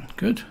that one.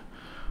 Good.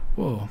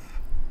 Whoa.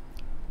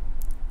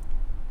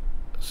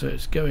 So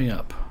it's going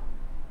up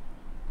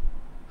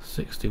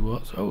 60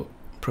 watts. Oh,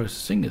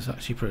 processing is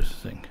actually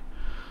processing.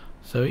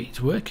 So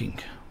it's working.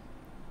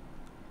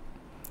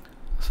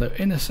 So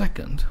in a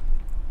second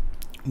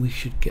we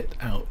should get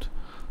out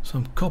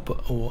some copper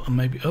ore and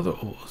maybe other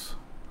ores.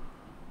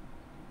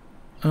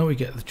 Oh, we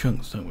get the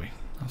chunks, don't we?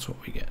 That's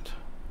what we get.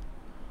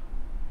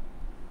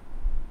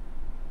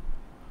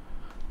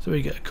 So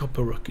we get a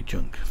copper rocky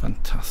chunk.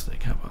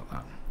 Fantastic. How about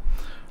that?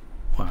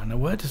 Wow, now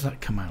where does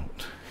that come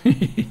out?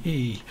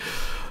 I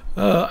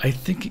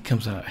think it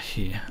comes out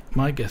here.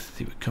 My guess is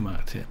it would come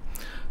out here.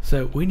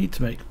 So we need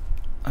to make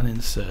an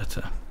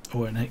inserter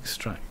or an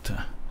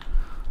extractor.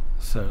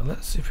 So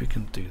let's see if we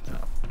can do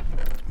that.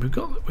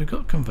 We've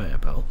got conveyor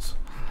belts.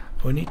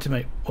 We need to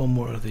make one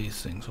more of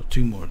these things, or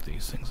two more of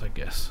these things, I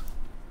guess.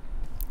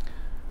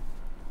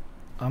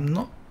 I'm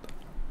not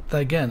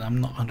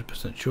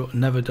 100% sure.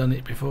 Never done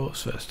it before,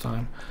 it's first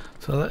time.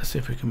 So let's see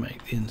if we can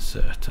make the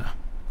inserter.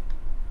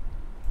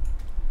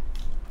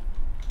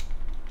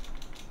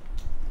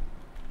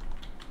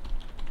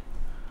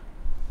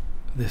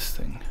 This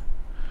thing.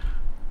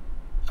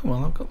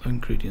 Well, I've got the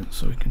ingredients,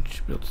 so we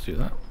should be able to do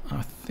that.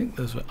 I think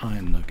those were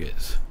iron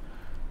nuggets.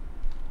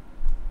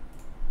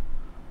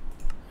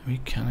 We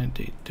can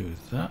indeed do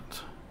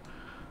that.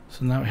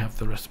 So now we have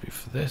the recipe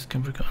for this.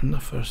 Can we got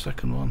enough for a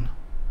second one?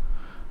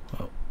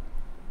 Well,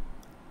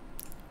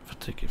 if I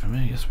take it from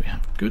here, yes we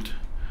have. Good.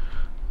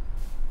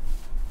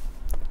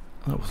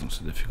 That wasn't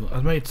so difficult. I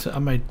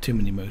made too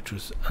many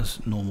motors as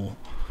normal.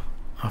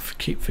 I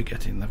keep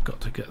forgetting I've got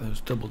to get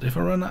those doubled. If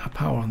I run out of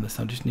power on this,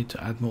 I just need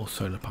to add more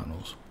solar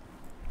panels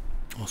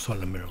or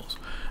solar mirrors,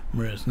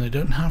 and they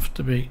don't have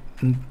to be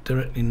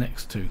directly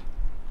next to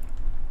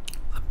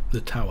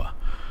the tower,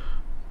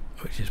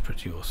 which is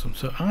pretty awesome.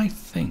 So I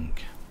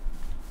think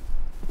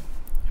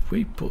if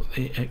we put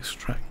the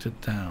extractor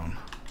down,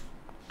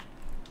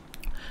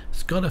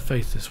 it's got to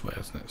face this way,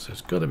 hasn't it? So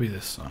it's got to be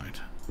this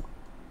side,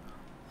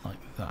 like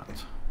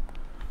that.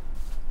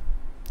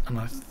 And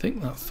I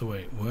think that's the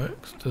way it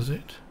works, does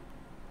it?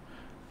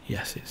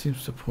 Yes, it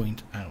seems to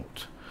point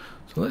out.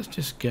 So let's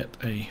just get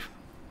a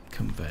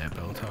conveyor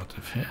belt out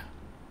of here.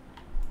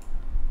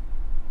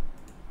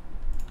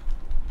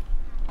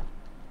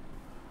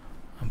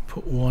 And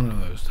put one of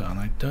those down.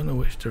 I don't know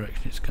which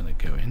direction it's going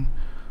to go in.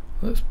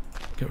 Let's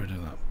get rid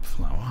of that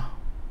flour.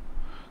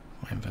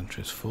 My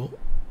inventory is full.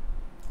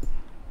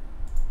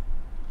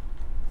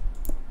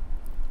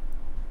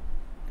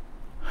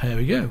 Here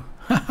we go.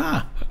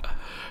 Haha!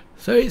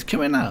 So it's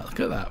coming out. Look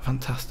at that.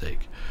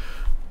 Fantastic.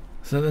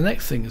 So the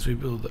next thing is we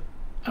build the...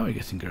 Oh, we're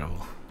getting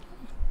gravel.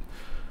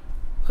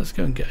 Let's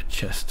go and get a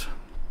chest.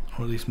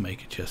 Or at least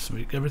make a chest. So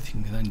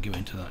everything can then go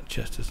into that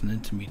chest as an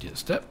intermediate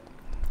step.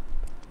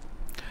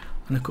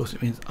 And of course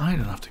it means I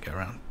don't have to go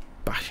around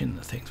bashing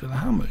the things with a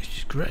hammer, which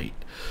is great.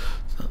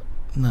 So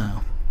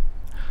now,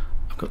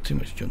 I've got too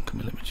much junk on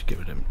me. Let me just get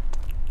rid of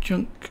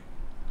junk.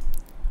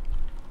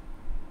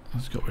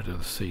 Let's get rid of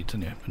the seeds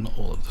anyway, but not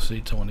all of the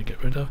seeds I want to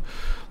get rid of.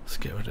 Let's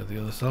get rid of the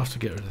others. I'll have to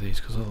get rid of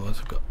these because otherwise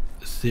I've got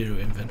 0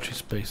 inventory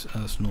space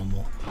as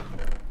normal.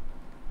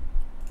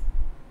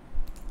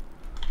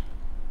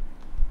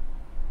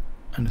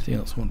 Anything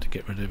else I want to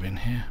get rid of in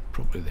here?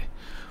 Probably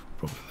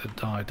the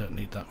dye. Don't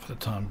need that for the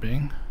time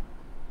being.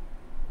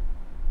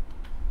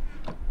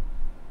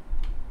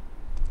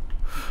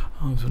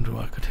 I was wondering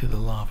why I could hear the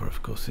lava.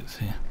 Of course it's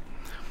here.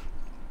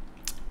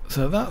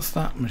 So that's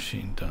that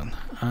machine done,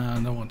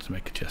 and I want to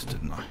make a chest,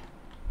 didn't I?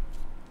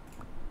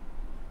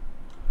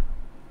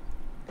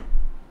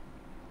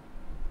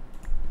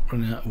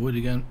 Running out of wood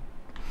again.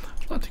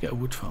 I'd like to get a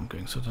wood farm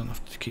going so I don't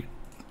have to keep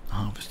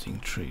harvesting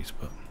trees,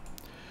 but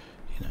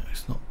you know,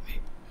 it's not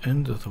the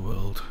end of the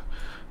world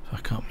if I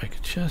can't make a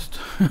chest.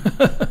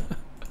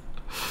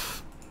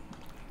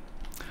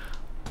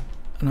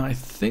 And I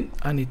think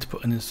I need to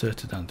put an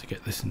inserter down to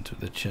get this into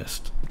the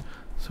chest,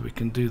 so we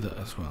can do that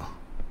as well.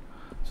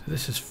 So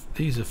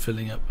these are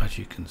filling up, as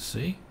you can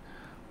see.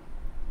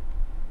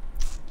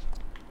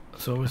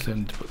 So obviously I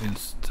need to put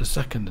the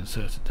second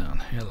inserter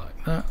down here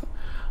like that,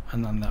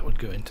 and then that would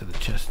go into the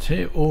chest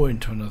here or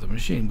into another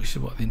machine, which is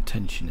what the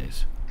intention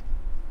is.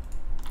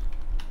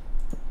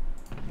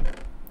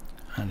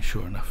 And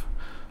sure enough,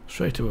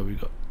 straight away we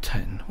got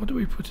 10. What did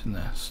we put in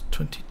there?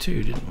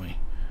 22, didn't we?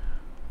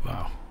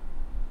 Wow.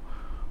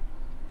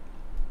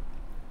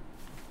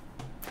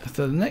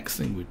 So the next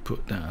thing we'd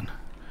put down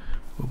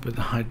would be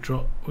the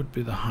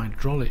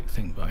hydraulic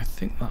thing, but I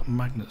think that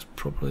magnet's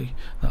probably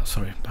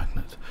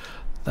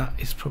that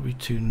is probably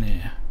too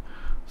near.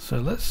 So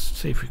let's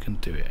see if we can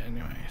do it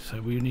anyway.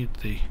 So we need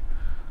the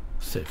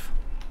sieve.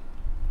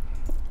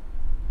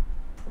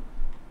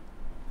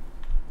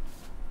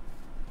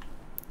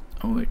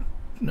 Oh wait,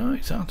 no,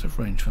 it's out of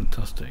range.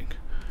 Fantastic.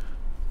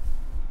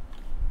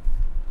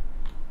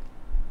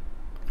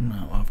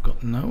 No, I've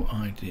got no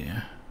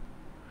idea.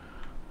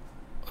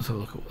 Let's have a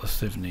look at what the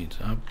sieve needs.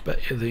 I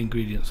bet you the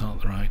ingredients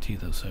aren't the right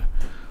either, so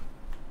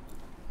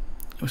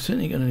we're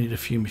certainly going to need a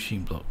few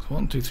machine blocks.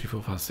 1, 2, 3,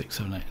 4, 5, 6,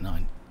 7, 8,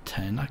 9,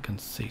 10. I can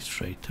see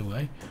straight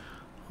away.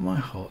 Am I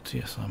hot?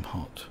 Yes, I'm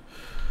hot.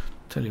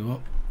 Tell you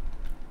what.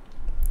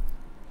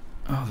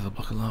 Oh, there's a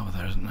block of lava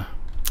there, isn't there?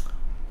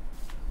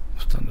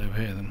 I'll stand over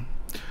here then.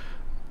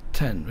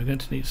 10. We're going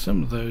to need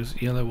some of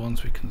those yellow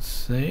ones we can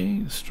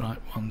see. The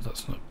striped ones,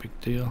 that's not a big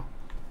deal.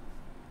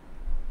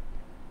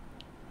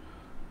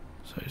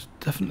 So it's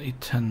definitely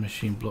 10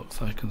 machine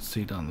blocks I can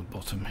see down the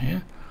bottom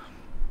here.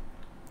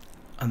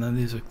 And then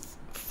these are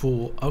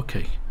 4,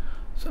 okay.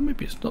 So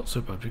maybe it's not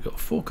so bad. We've got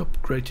 4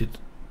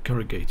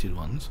 corrugated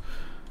ones,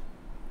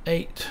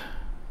 8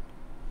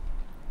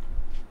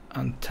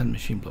 and 10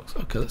 machine blocks.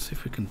 Okay, let's see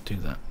if we can do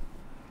that.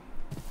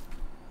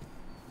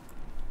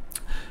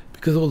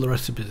 Because all the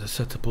recipes are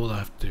set up, all I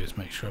have to do is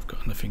make sure I've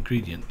got enough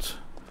ingredients.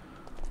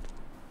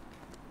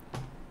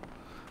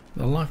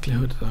 The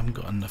likelihood that I haven't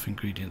got enough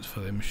ingredients for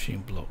the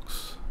machine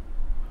blocks.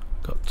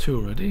 Got 2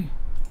 already.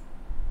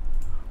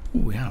 Oh,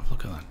 we have,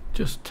 look at that,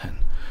 just 10.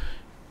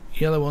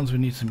 Yellow ones, we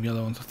need some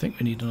yellow ones. I think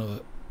we need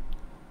another.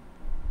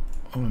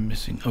 Oh, we're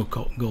missing. Oh,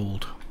 got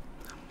gold.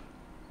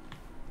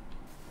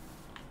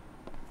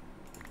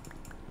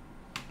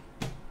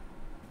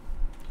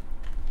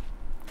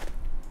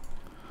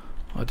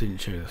 I didn't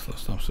show you this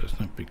last time, so it's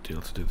no big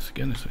deal to do this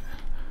again, is it?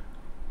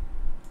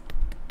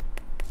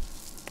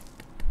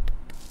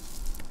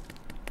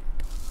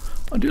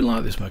 I do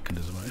like this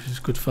mechanism, it's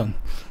good fun.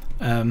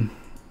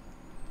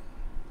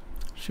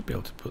 Should be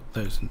able to put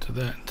those into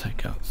there and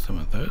take out some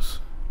of those.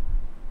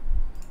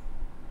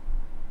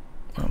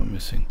 What am I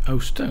missing? Oh,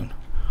 stone.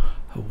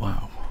 Oh,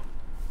 wow.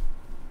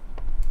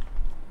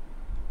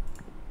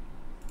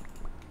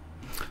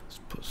 Let's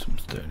put some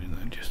stone in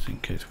there just in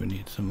case we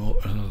need some more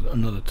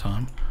another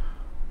time.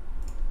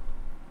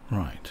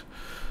 Right.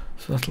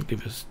 So that'll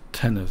give us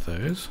 10 of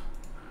those.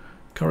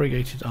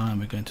 Corrugated iron,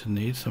 we're going to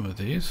need some of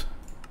these.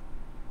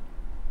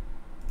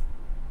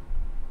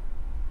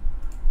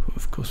 But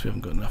of course we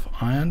haven't got enough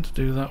iron to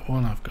do that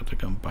one. I've got to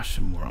go and bash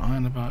some more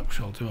iron about, which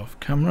I'll do off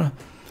camera.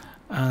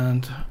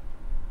 And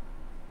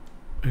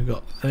we've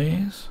got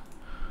these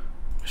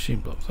machine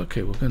blocks.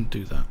 Okay, we're going to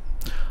do that.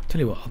 Tell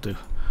you what I'll do.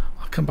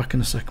 I'll come back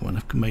in a second when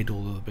I've made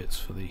all of the bits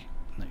for the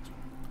next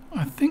one.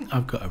 I think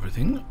I've got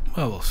everything.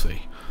 Well, we'll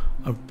see.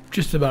 I've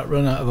just about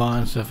run out of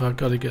iron, so if I've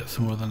got to get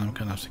some more, then I'm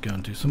going to have to go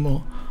and do some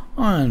more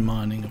iron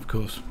mining, of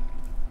course,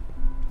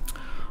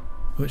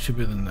 which should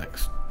be the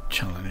next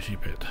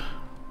challengey bit.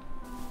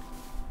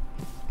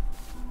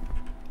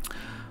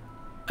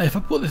 If I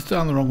put this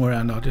down the wrong way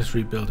around, I'll just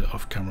rebuild it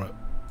off camera.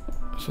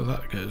 So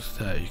that goes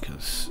there. You can,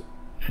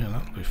 yeah,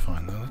 that'll be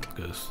fine. Then that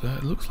goes there.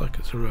 It looks like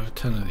it's a row of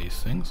 10 of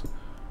these things.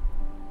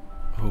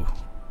 Oh.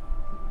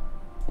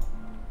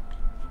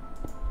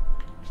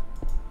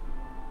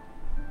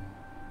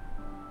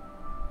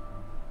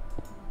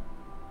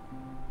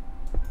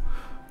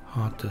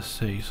 Hard to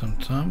see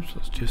sometimes.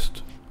 Let's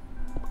just,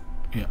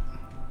 yeah.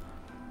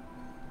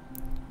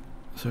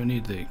 So we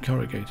need the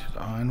corrugated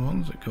iron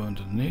ones that go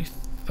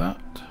underneath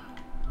that.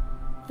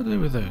 What do I do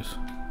with those?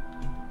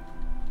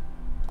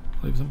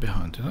 Leave them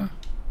behind, did I?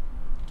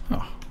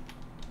 Oh.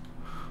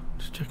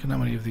 Just checking how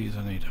many of these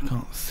I need. I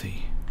can't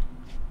see.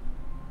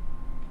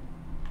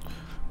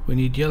 We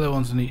need yellow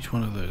ones in each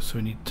one of those, so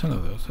we need 10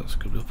 of those. That's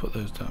good. We'll put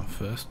those down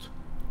first.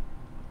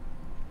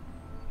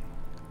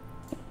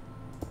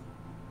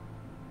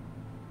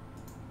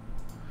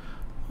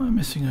 Why am I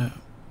missing a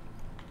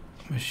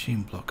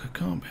machine block? I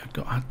can't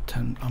be. I had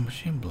 10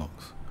 machine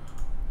blocks.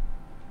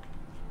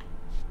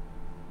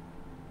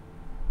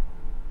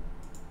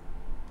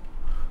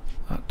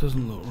 That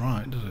doesn't look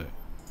right, does it?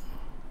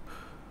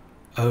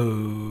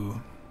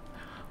 Oh,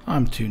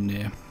 I'm too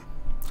near.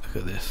 Look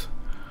at this.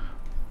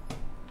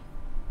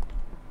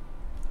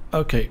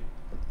 Okay,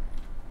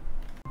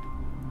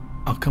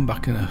 I'll come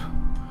back in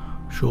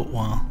a short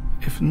while.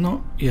 If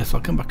not, yes, I'll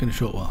come back in a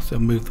short while. So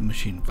I'll move the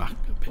machine back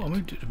a bit. Well, I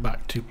moved it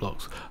back 2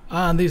 blocks.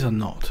 And these are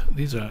not.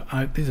 These are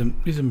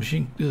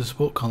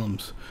support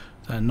columns.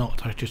 They're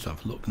not. I just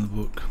have a look in the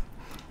book.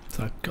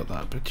 So I got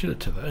that, but I should have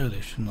told that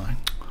earlier, shouldn't I?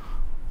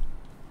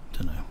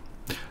 Don't know.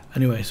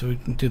 Anyway, so we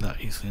can do that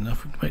easily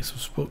enough. We can make some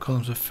support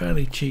columns. They're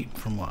fairly cheap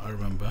from what I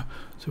remember.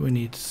 So we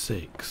need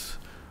 6.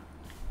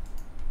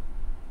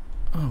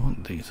 Oh, I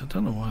want these. I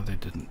don't know why they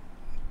didn't.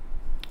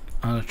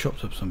 And I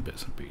chopped up some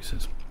bits and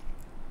pieces.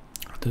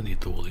 I don't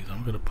need all these.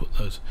 I'm going to put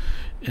those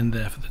in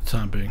there for the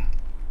time being.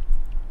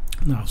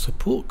 Now,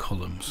 support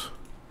columns.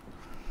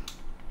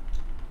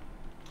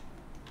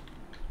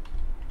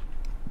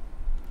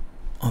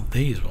 Are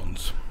these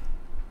ones.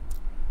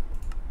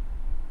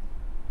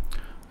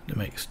 It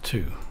makes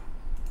 2.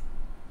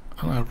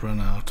 And I've run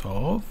out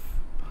of,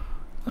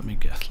 let me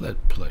guess,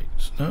 lead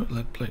plates. No,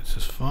 lead plates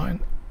is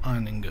fine.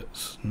 Iron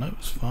ingots, no,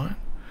 it's fine.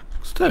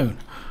 Stone.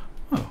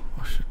 Oh,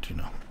 I should, you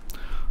know,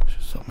 I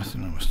should start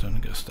messing around with stone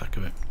and get a stack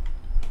of it.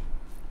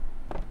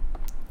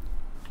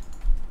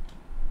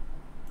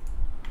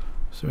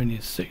 So we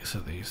need 6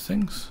 of these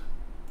things.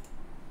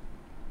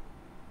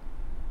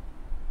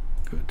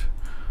 Good.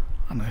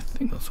 And I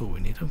think that's all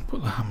we need. I'll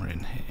put the hammer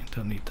in here.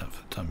 Don't need that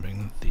for the time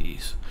being.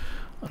 These.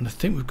 And I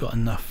think we've got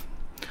enough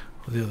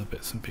for the other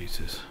bits and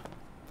pieces.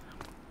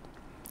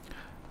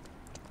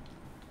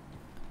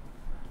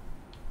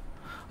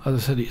 As I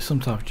said, it's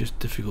sometimes just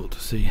difficult to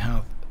see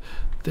how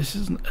this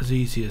isn't as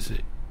easy as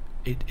it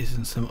is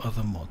in some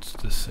other mods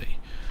to see.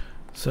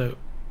 So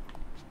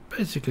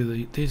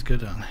basically these go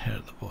down here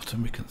at the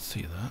bottom, we can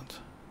see that.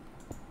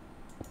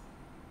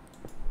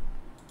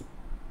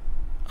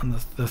 And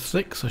the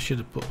 6 I should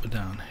have put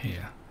down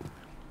here.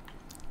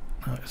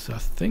 So I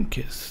think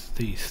it's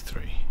these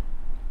 3.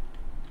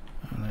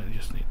 Oh no, I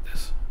just need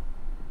this.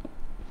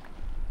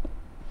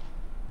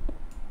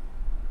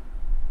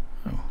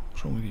 Oh,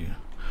 what's wrong with you?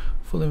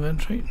 Full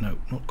inventory? No,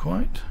 not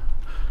quite.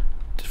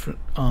 Different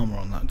armor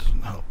on that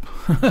doesn't help.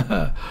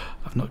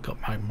 I've not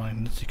got my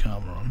magnetic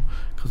armor on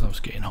because I was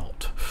getting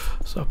hot.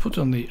 So I put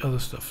on the other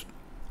stuff.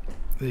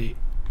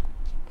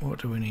 What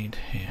do we need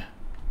here?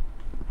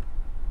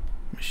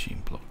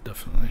 Machine block,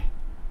 definitely.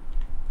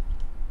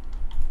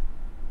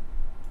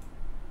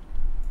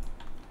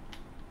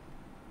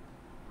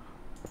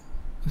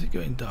 Is it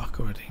going dark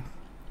already?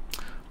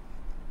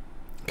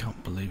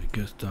 Can't believe it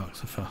goes dark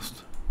so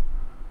fast.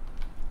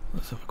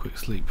 Let's have a quick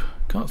sleep.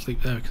 Can't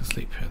sleep there, we can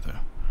sleep here though.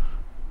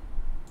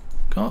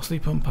 Can't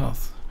sleep on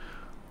path.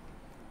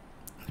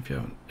 If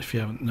you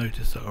haven't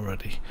noticed that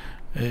already,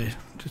 it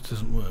just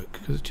doesn't work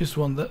because it's just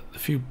one that a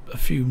few. I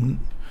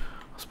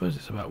suppose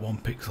it's about 1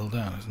 pixel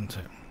down, isn't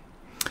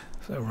it?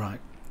 So right.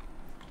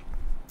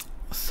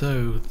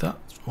 So that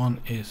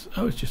one is.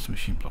 Oh, it's just a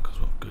machine block as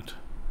well. Good.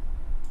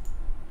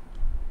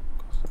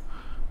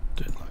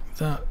 Do it like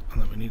that,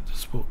 and then we need the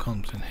support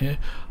columns in here.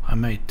 I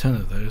made 10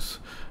 of those.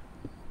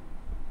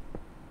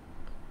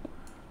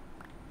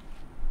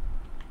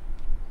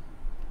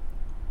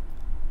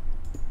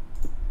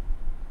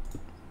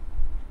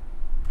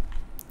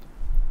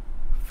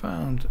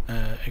 Found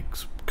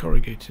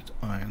corrugated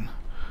iron.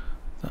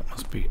 That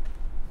must be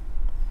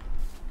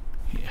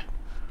here.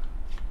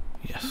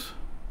 Yes.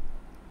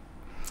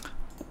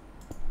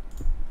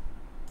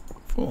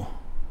 4.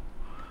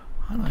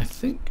 And I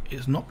think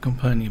it's not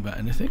complaining about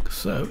anything,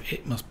 so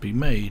it must be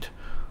made.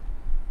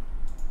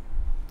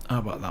 How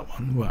about that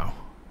one? Wow.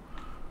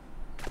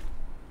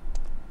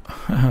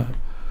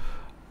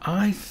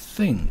 I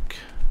think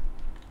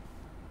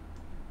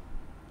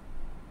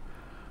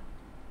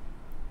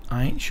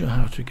I ain't sure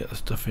how to get the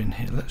stuff in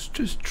here. Let's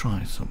just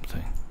try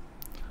something.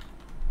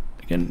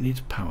 Again, it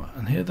needs power,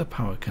 and here are the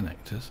power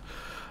connectors,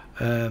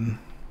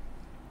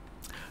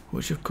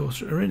 which of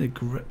course are in a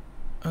grip.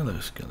 Hello,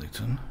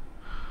 skeleton.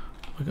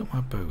 I got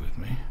my bow with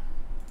me.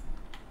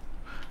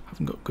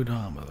 Haven't got good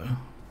armor though.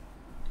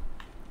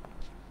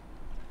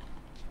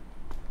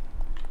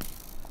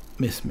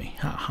 Miss me,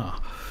 haha.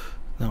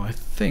 Now I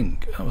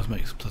think that was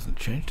makes a pleasant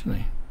change, didn't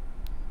he?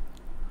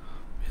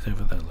 He's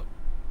over there, look.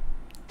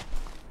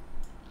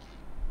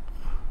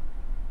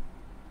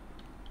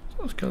 Is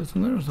that a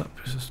skeleton there, or is that a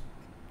piece of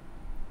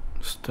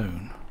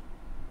stone?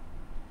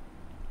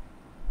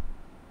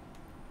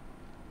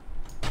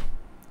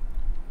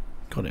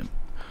 Got him.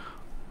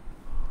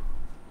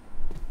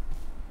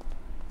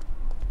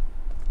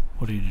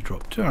 What did you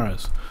drop? 2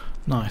 arrows.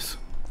 Nice.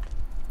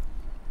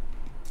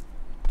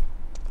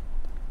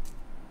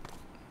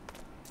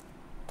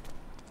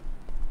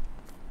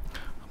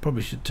 I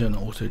probably should turn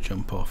auto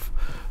jump off.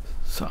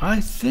 So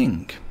I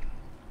think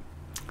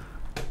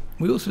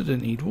we also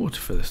don't need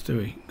water for this, do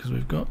we? Because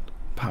we've got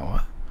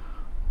power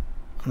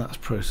and that's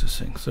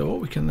processing. So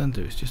what we can then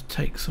do is just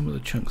take some of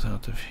the chunks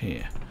out of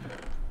here.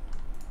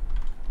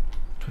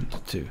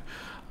 22.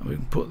 And we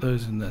can put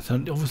those in there. So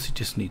it obviously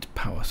just needs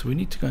power. So we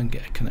need to go and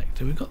get a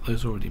connector. We've got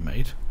those already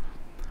made.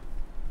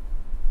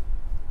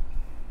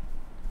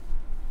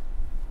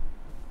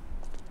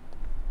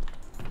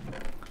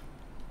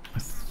 I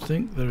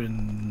think they're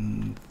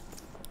in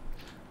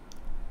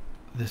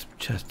this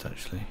chest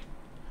actually.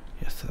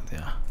 Yes, there they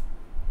are.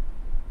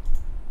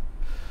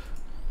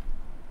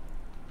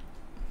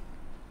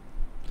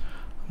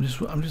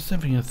 I'm just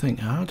having a think.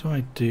 How do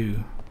I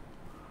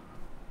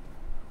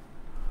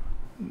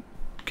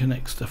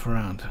connect stuff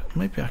around?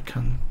 Maybe I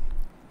can.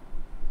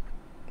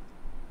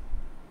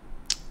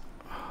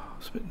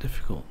 It's a bit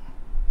difficult.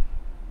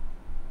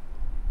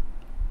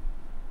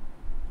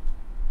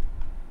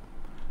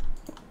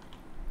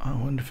 I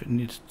wonder if it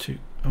needs to.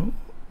 Oh,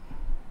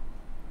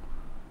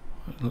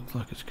 it looks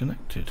like it's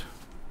connected.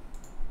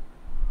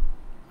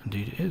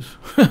 Indeed, it is.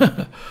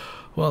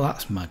 Well,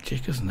 that's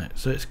magic, isn't it?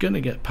 So it's going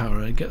to get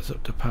power. It gets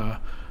up to power.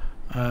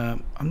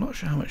 I'm not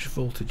sure how much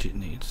voltage it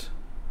needs.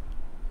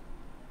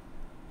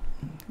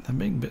 They're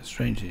being a bit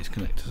strange, these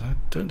connectors. I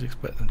don't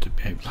expect them to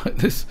behave like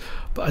this,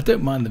 but I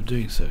don't mind them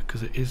doing so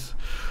because it's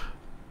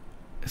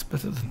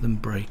better than them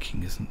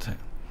breaking, isn't it?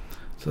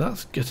 So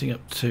that's getting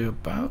up to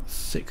about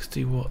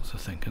 60 watts, I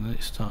think, and then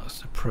it starts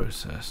to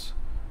process.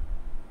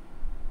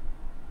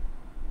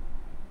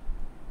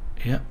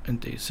 Yeah,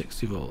 indeed,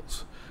 60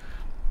 volts.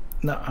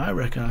 Now I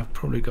reckon I've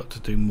probably got to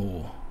do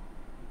more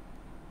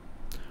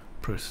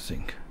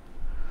processing.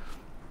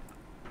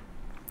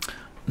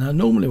 Now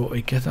normally what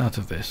we get out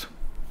of this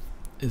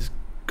is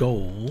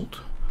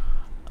gold,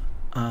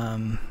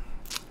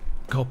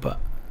 copper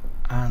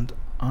and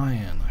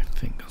iron, I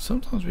think.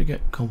 Sometimes we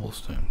get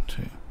cobblestone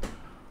too.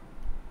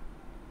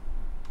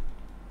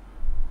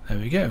 There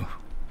we go.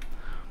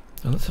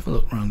 So let's have a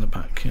look around the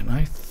back here. And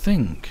I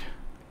think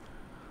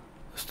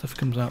the stuff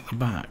comes out the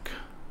back.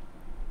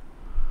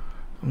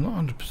 I'm not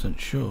 100%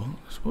 sure.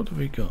 So what have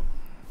we got?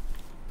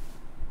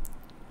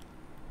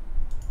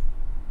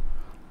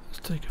 Let's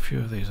take a few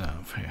of these out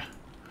of here.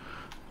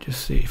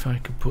 Just see if I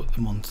could put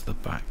them onto the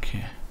back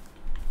here.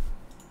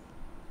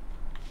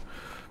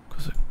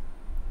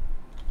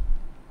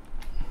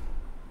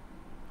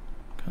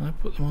 Can I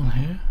put them on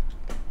here?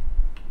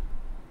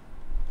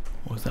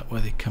 Or is that where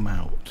they come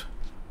out?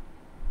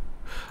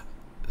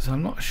 So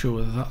I'm not sure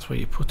whether that's where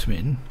you put them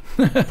in.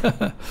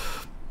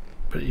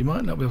 But you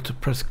might not be able to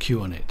press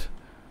Q on it.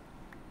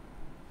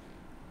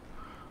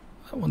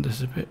 That one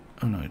disappeared.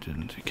 Oh no, it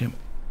didn't. It came.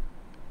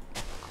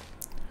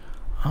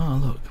 Ah,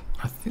 look.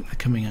 I think they're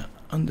coming out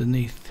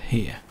underneath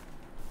here.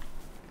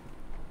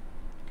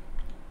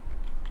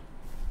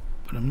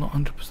 But I'm not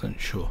 100%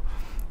 sure.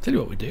 Tell you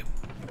what we do.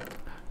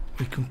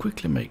 We can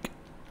quickly make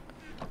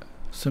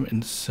some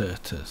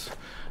inserters.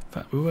 In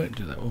fact, we won't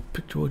do that.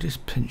 We'll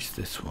just pinch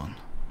this one.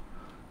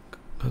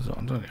 Because I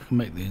can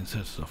make the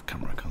inserters off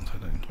camera, can't I? I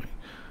don't need to make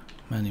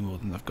many more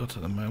than I've got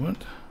at the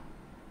moment.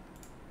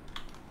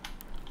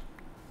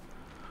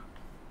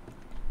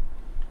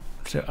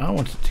 So I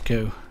want it to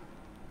go,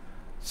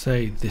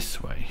 say,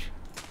 this way.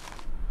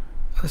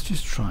 Let's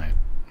just try it.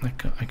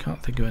 I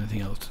can't think of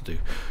anything else to do.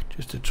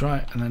 Just to try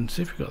it and then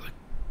see if we've got the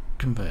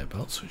conveyor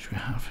belts, which we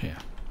have here.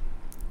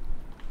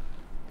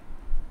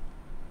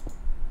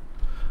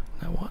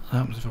 Now what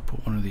happens if I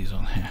put one of these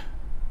on here?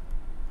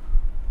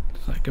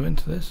 Does that go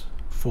into this?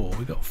 4.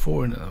 We've got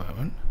 4 in at the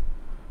moment.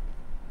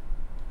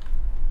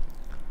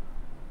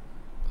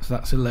 So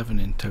that's 11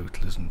 in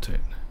total, isn't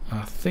it?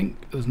 I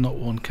think there's not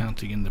one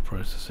counting in the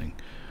processing.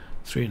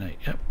 3 and 8,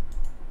 yep.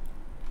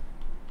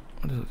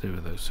 What does it do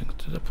with those things?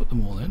 Did I put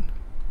them all in?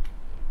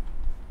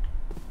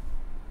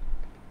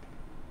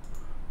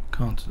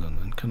 Can't have done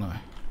then, can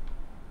I?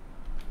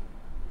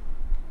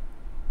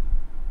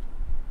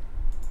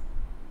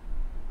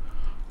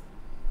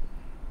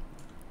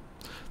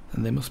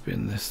 Then they must be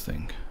in this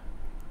thing.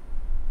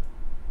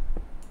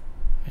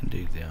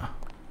 Indeed they are.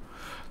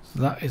 So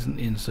that isn't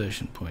the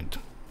insertion point.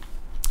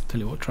 Tell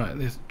you what, try at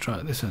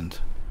this end.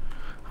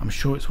 I'm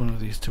sure it's one of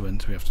these two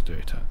ends we have to do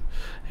it at.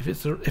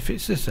 If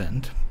it's this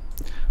end,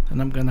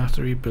 then I'm going to have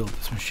to rebuild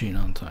this machine,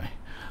 aren't I?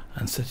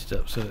 And set it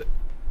up so that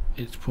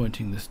it's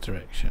pointing this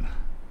direction.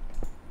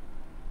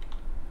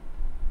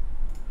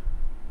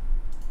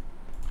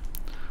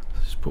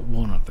 Let's just put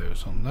one of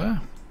those on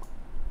there.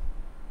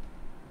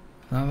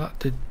 Now that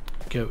did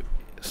go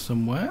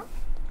somewhere.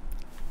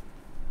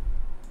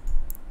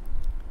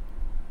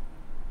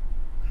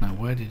 Now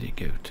where did it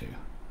go to?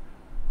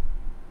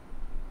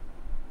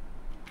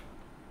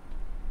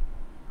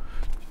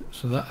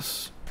 So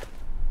that's...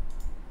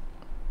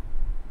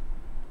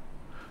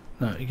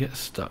 No, it gets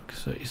stuck,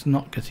 so it's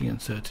not getting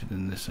inserted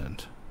in this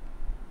end.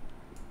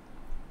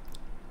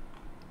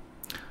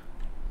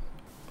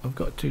 I've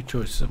got two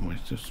choices, haven't we?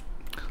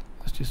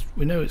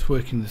 We know it's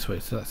working this way,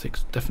 so that's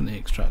definitely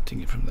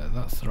extracting it from there.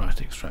 That's the right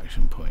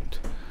extraction point.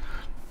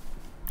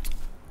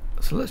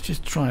 So let's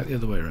just try it the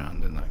other way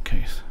around in that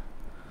case.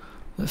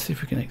 Let's see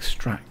if we can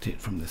extract it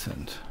from this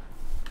end.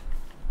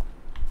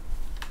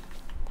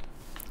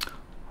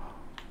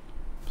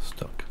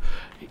 Stuck.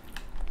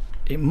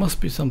 It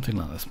must be something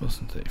like this,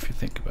 mustn't it, if you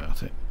think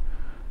about it.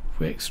 If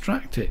we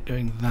extract it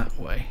going that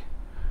way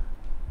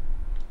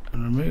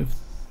and remove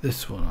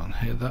this one on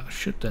here, that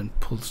should then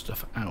pull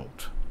stuff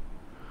out,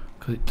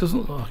 because it doesn't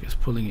look like it's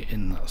pulling it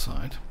in that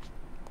side.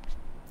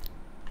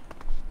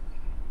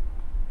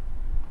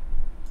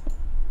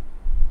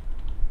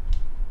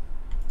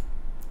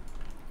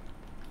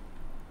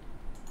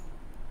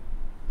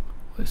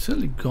 Well, it's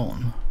certainly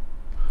gone.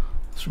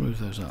 Let's remove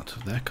those out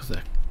of there because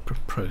they're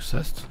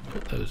processed.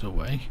 Put those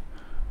away.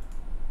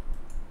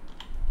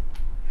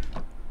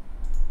 And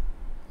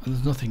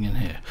there's nothing in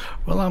here.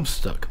 Well, I'm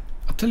stuck.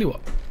 I'll tell you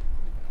what.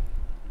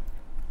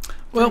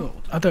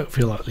 Well, I don't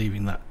feel like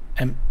leaving that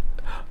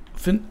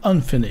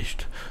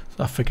unfinished,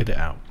 so I figured it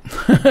out.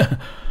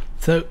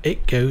 So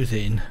it goes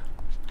in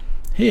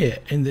here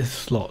in this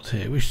slot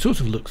here, which sort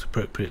of looks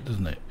appropriate,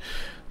 doesn't it?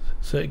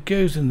 So it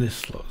goes in this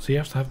slot, so you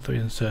have to have the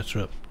inserter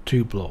up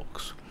 2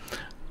 blocks,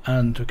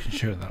 and we can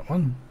show that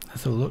one.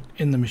 Let's have a look.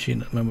 In the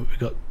machine at the moment we've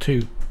got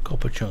 2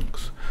 copper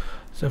chunks,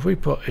 so if we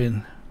put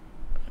in,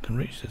 I can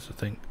reach this I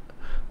think,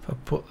 if I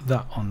put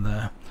that on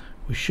there,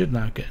 we should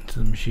now get into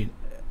the machine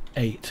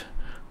 8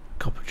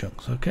 copper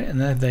chunks, okay, and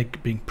they're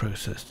being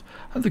processed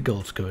and the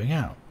gold's going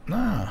out.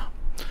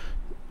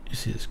 You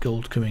see this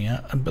gold coming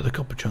out, but the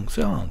copper chunks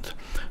aren't.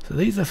 So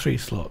these are 3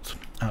 slots,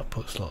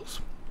 output slots,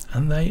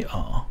 and they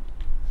are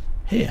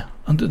here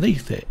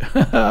underneath it.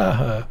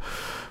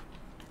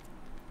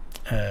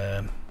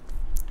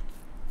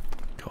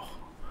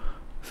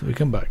 So we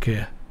come back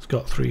here, it's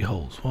got 3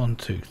 holes, 1,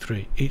 2,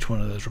 3, each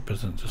one of those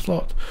represents a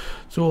slot,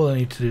 so all I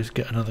need to do is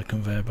get another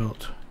conveyor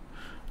belt.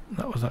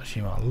 That was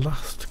actually my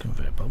last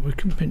conveyor belt. We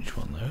can pinch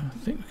one though. I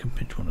think we can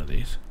pinch one of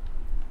these.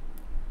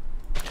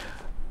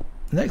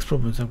 The next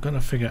problem is I'm going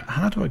to figure out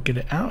how do I get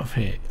it out of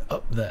here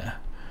up there.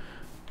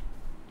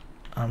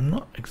 I'm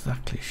not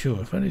exactly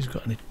sure. If anybody's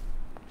got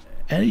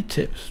any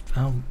tips,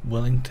 I'm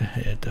willing to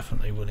hear,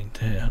 definitely willing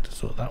to hear how to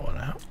sort that one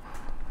out.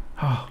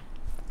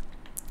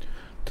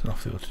 Turn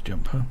off the auto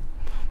jump home.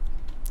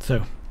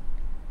 So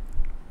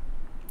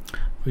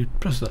we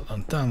press that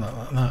one down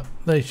like that.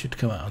 They should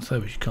come out, so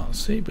which you can't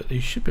see, but you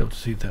should be able to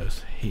see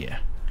those here.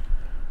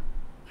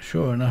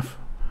 Sure enough,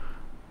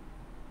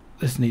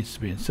 this needs to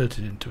be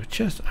inserted into a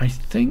chest. I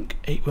think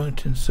it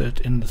won't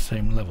insert in the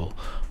same level,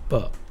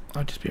 but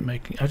I've just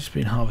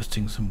been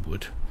harvesting some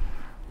wood,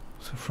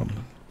 so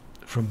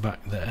from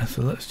back there.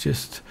 So let's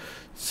just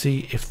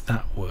see if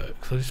that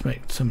works. I'll just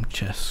make some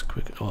chests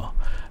quick, or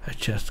a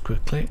chest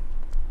quickly.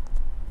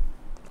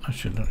 I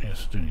should not.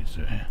 Yes, I do need to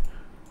do it here.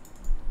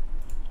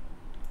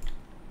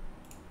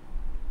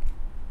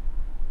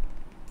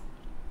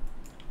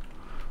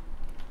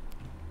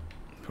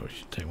 Probably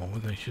should take one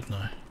with me, shouldn't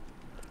I?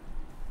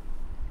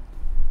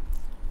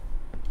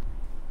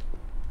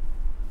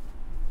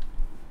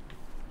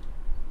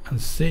 And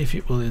see if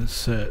it will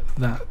insert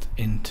that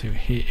into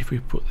here if we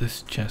put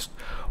this chest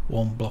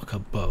 1 block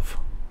above.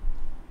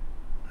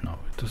 No,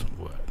 it doesn't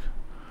work.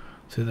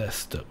 So they're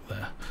stuck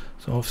there.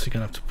 So obviously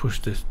going to have to push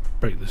this,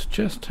 break this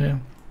chest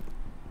here,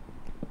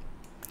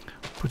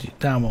 put it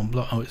down 1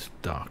 block. Oh, it's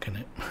dark in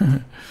it.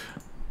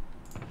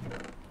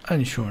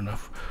 And sure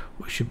enough,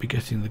 we should be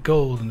getting the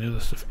gold and the other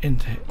stuff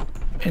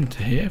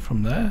into here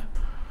from there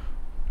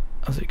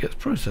as it gets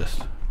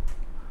processed,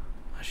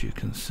 as you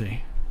can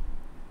see.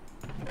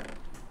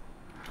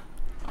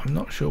 I'm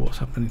not sure what's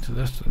happening to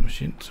the rest of the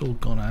machine. It's all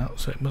gone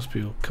out, so it must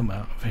be all come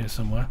out of here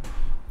somewhere.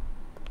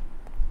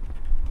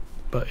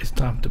 But it's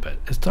time to bed.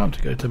 It's time to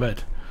go to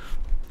bed.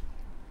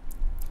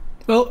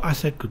 Well, I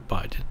said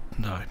goodbye,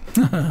 didn't I?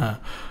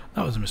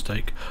 That was a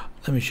mistake.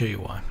 Let me show you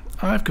why.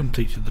 I've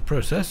completed the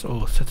process,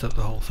 or set up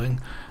the whole thing,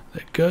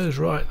 that goes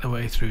right the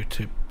way through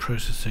to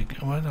processing.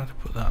 Why did I have to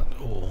put that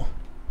all?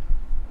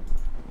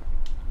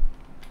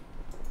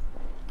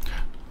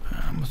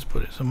 I must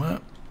put it somewhere.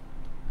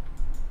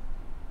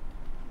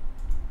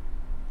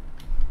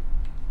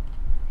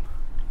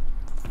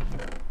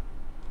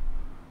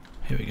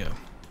 Here we go.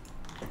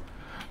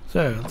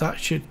 So that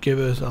should give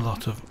us a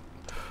lot of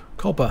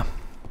copper,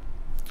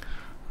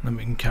 and then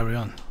we can carry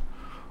on.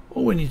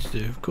 All we need to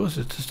do, of course,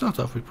 is to start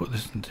off, we put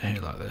this into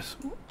here like this.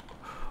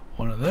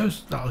 One of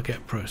those, that'll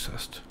get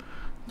processed.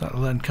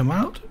 That'll then come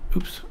out.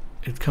 Oops,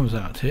 it comes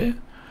out here,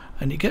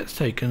 and it gets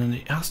taken, and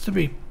it has to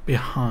be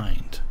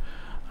behind,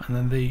 and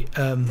then the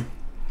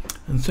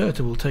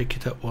inserter will take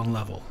it up 1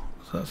 level.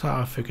 So that's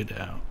how I figured it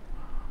out.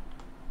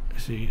 You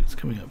see, it's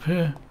coming up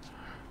here.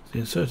 The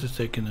insert is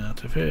taken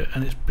out of here,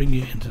 and it's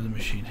bringing it into the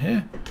machine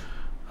here.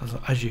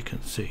 As you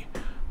can see,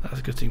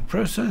 that's getting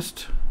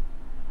processed,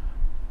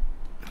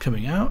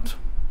 coming out.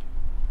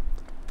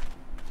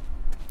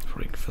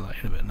 Probably can fill that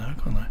in a bit now,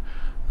 can't I?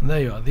 And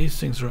there you are, these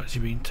things are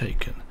actually being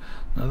taken.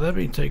 Now they're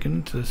being taken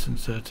into this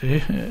inserter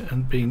here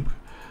and being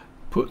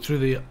put through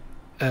the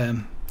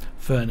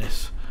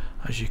furnace.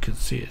 As you can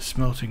see, it's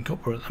smelting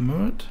copper at the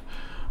moment,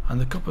 and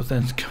the copper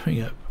then's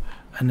coming up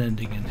and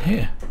ending in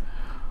here.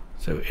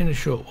 So in a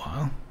short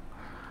while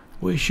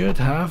we should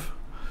have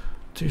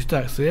 2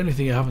 stacks. So the only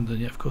thing I haven't done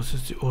yet, of course,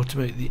 is to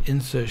automate the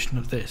insertion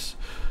of this.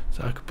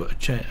 So I could put a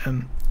chain.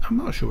 I'm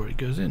not sure where it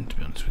goes in, to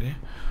be honest with you.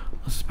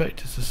 I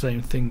suspect it's the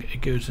same thing,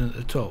 it goes in at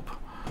the top.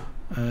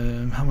 How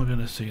am I going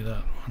to see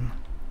that one?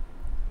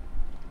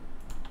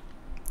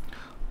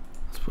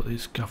 Let's put the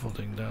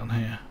scaffolding down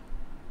here.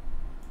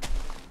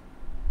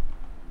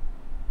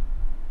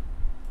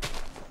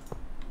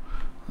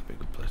 That'd be a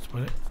good place to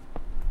put it.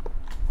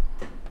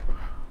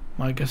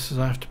 My guess is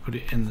I have to put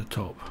it in the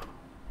top.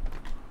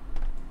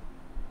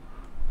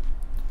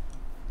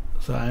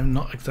 So I'm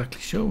not exactly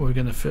sure we're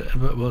going to fit,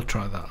 but we'll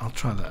try that. I'll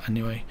try that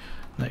anyway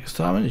next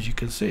time, and as you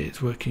can see,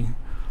 it's working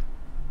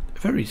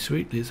very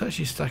sweetly. It's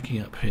actually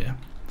stacking up here.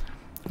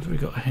 What have we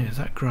got here? Is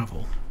that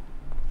gravel?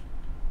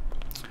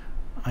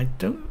 I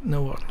don't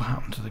know what will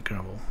happen to the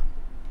gravel,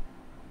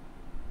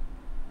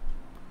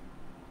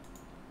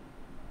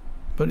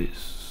 but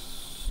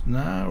it's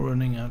now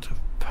running out of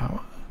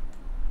power.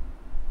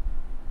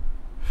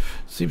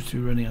 Seems to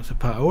be running out of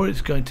power, or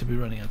it's going to be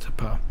running out of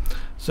power.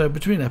 So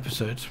between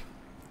episodes,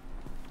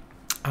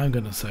 I'm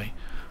going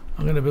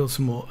to build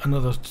some more,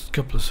 another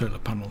couple of solar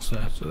panels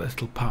there, so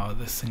that'll power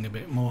this thing a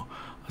bit more.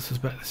 I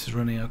suspect this is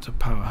running out of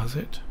power, has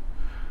it?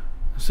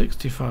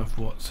 65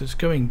 watts. It's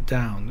going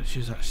down, which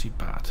is actually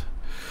bad.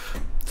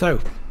 So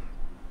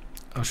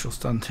I shall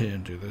stand here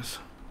and do this.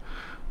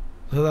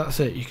 So that's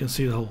it. You can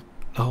see the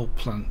whole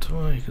plant.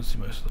 Well, you can see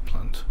most of the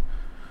plant.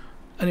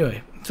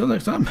 Anyway, until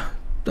next time,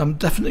 I'm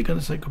definitely going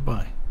to say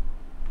goodbye.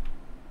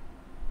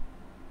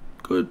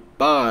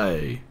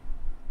 Goodbye.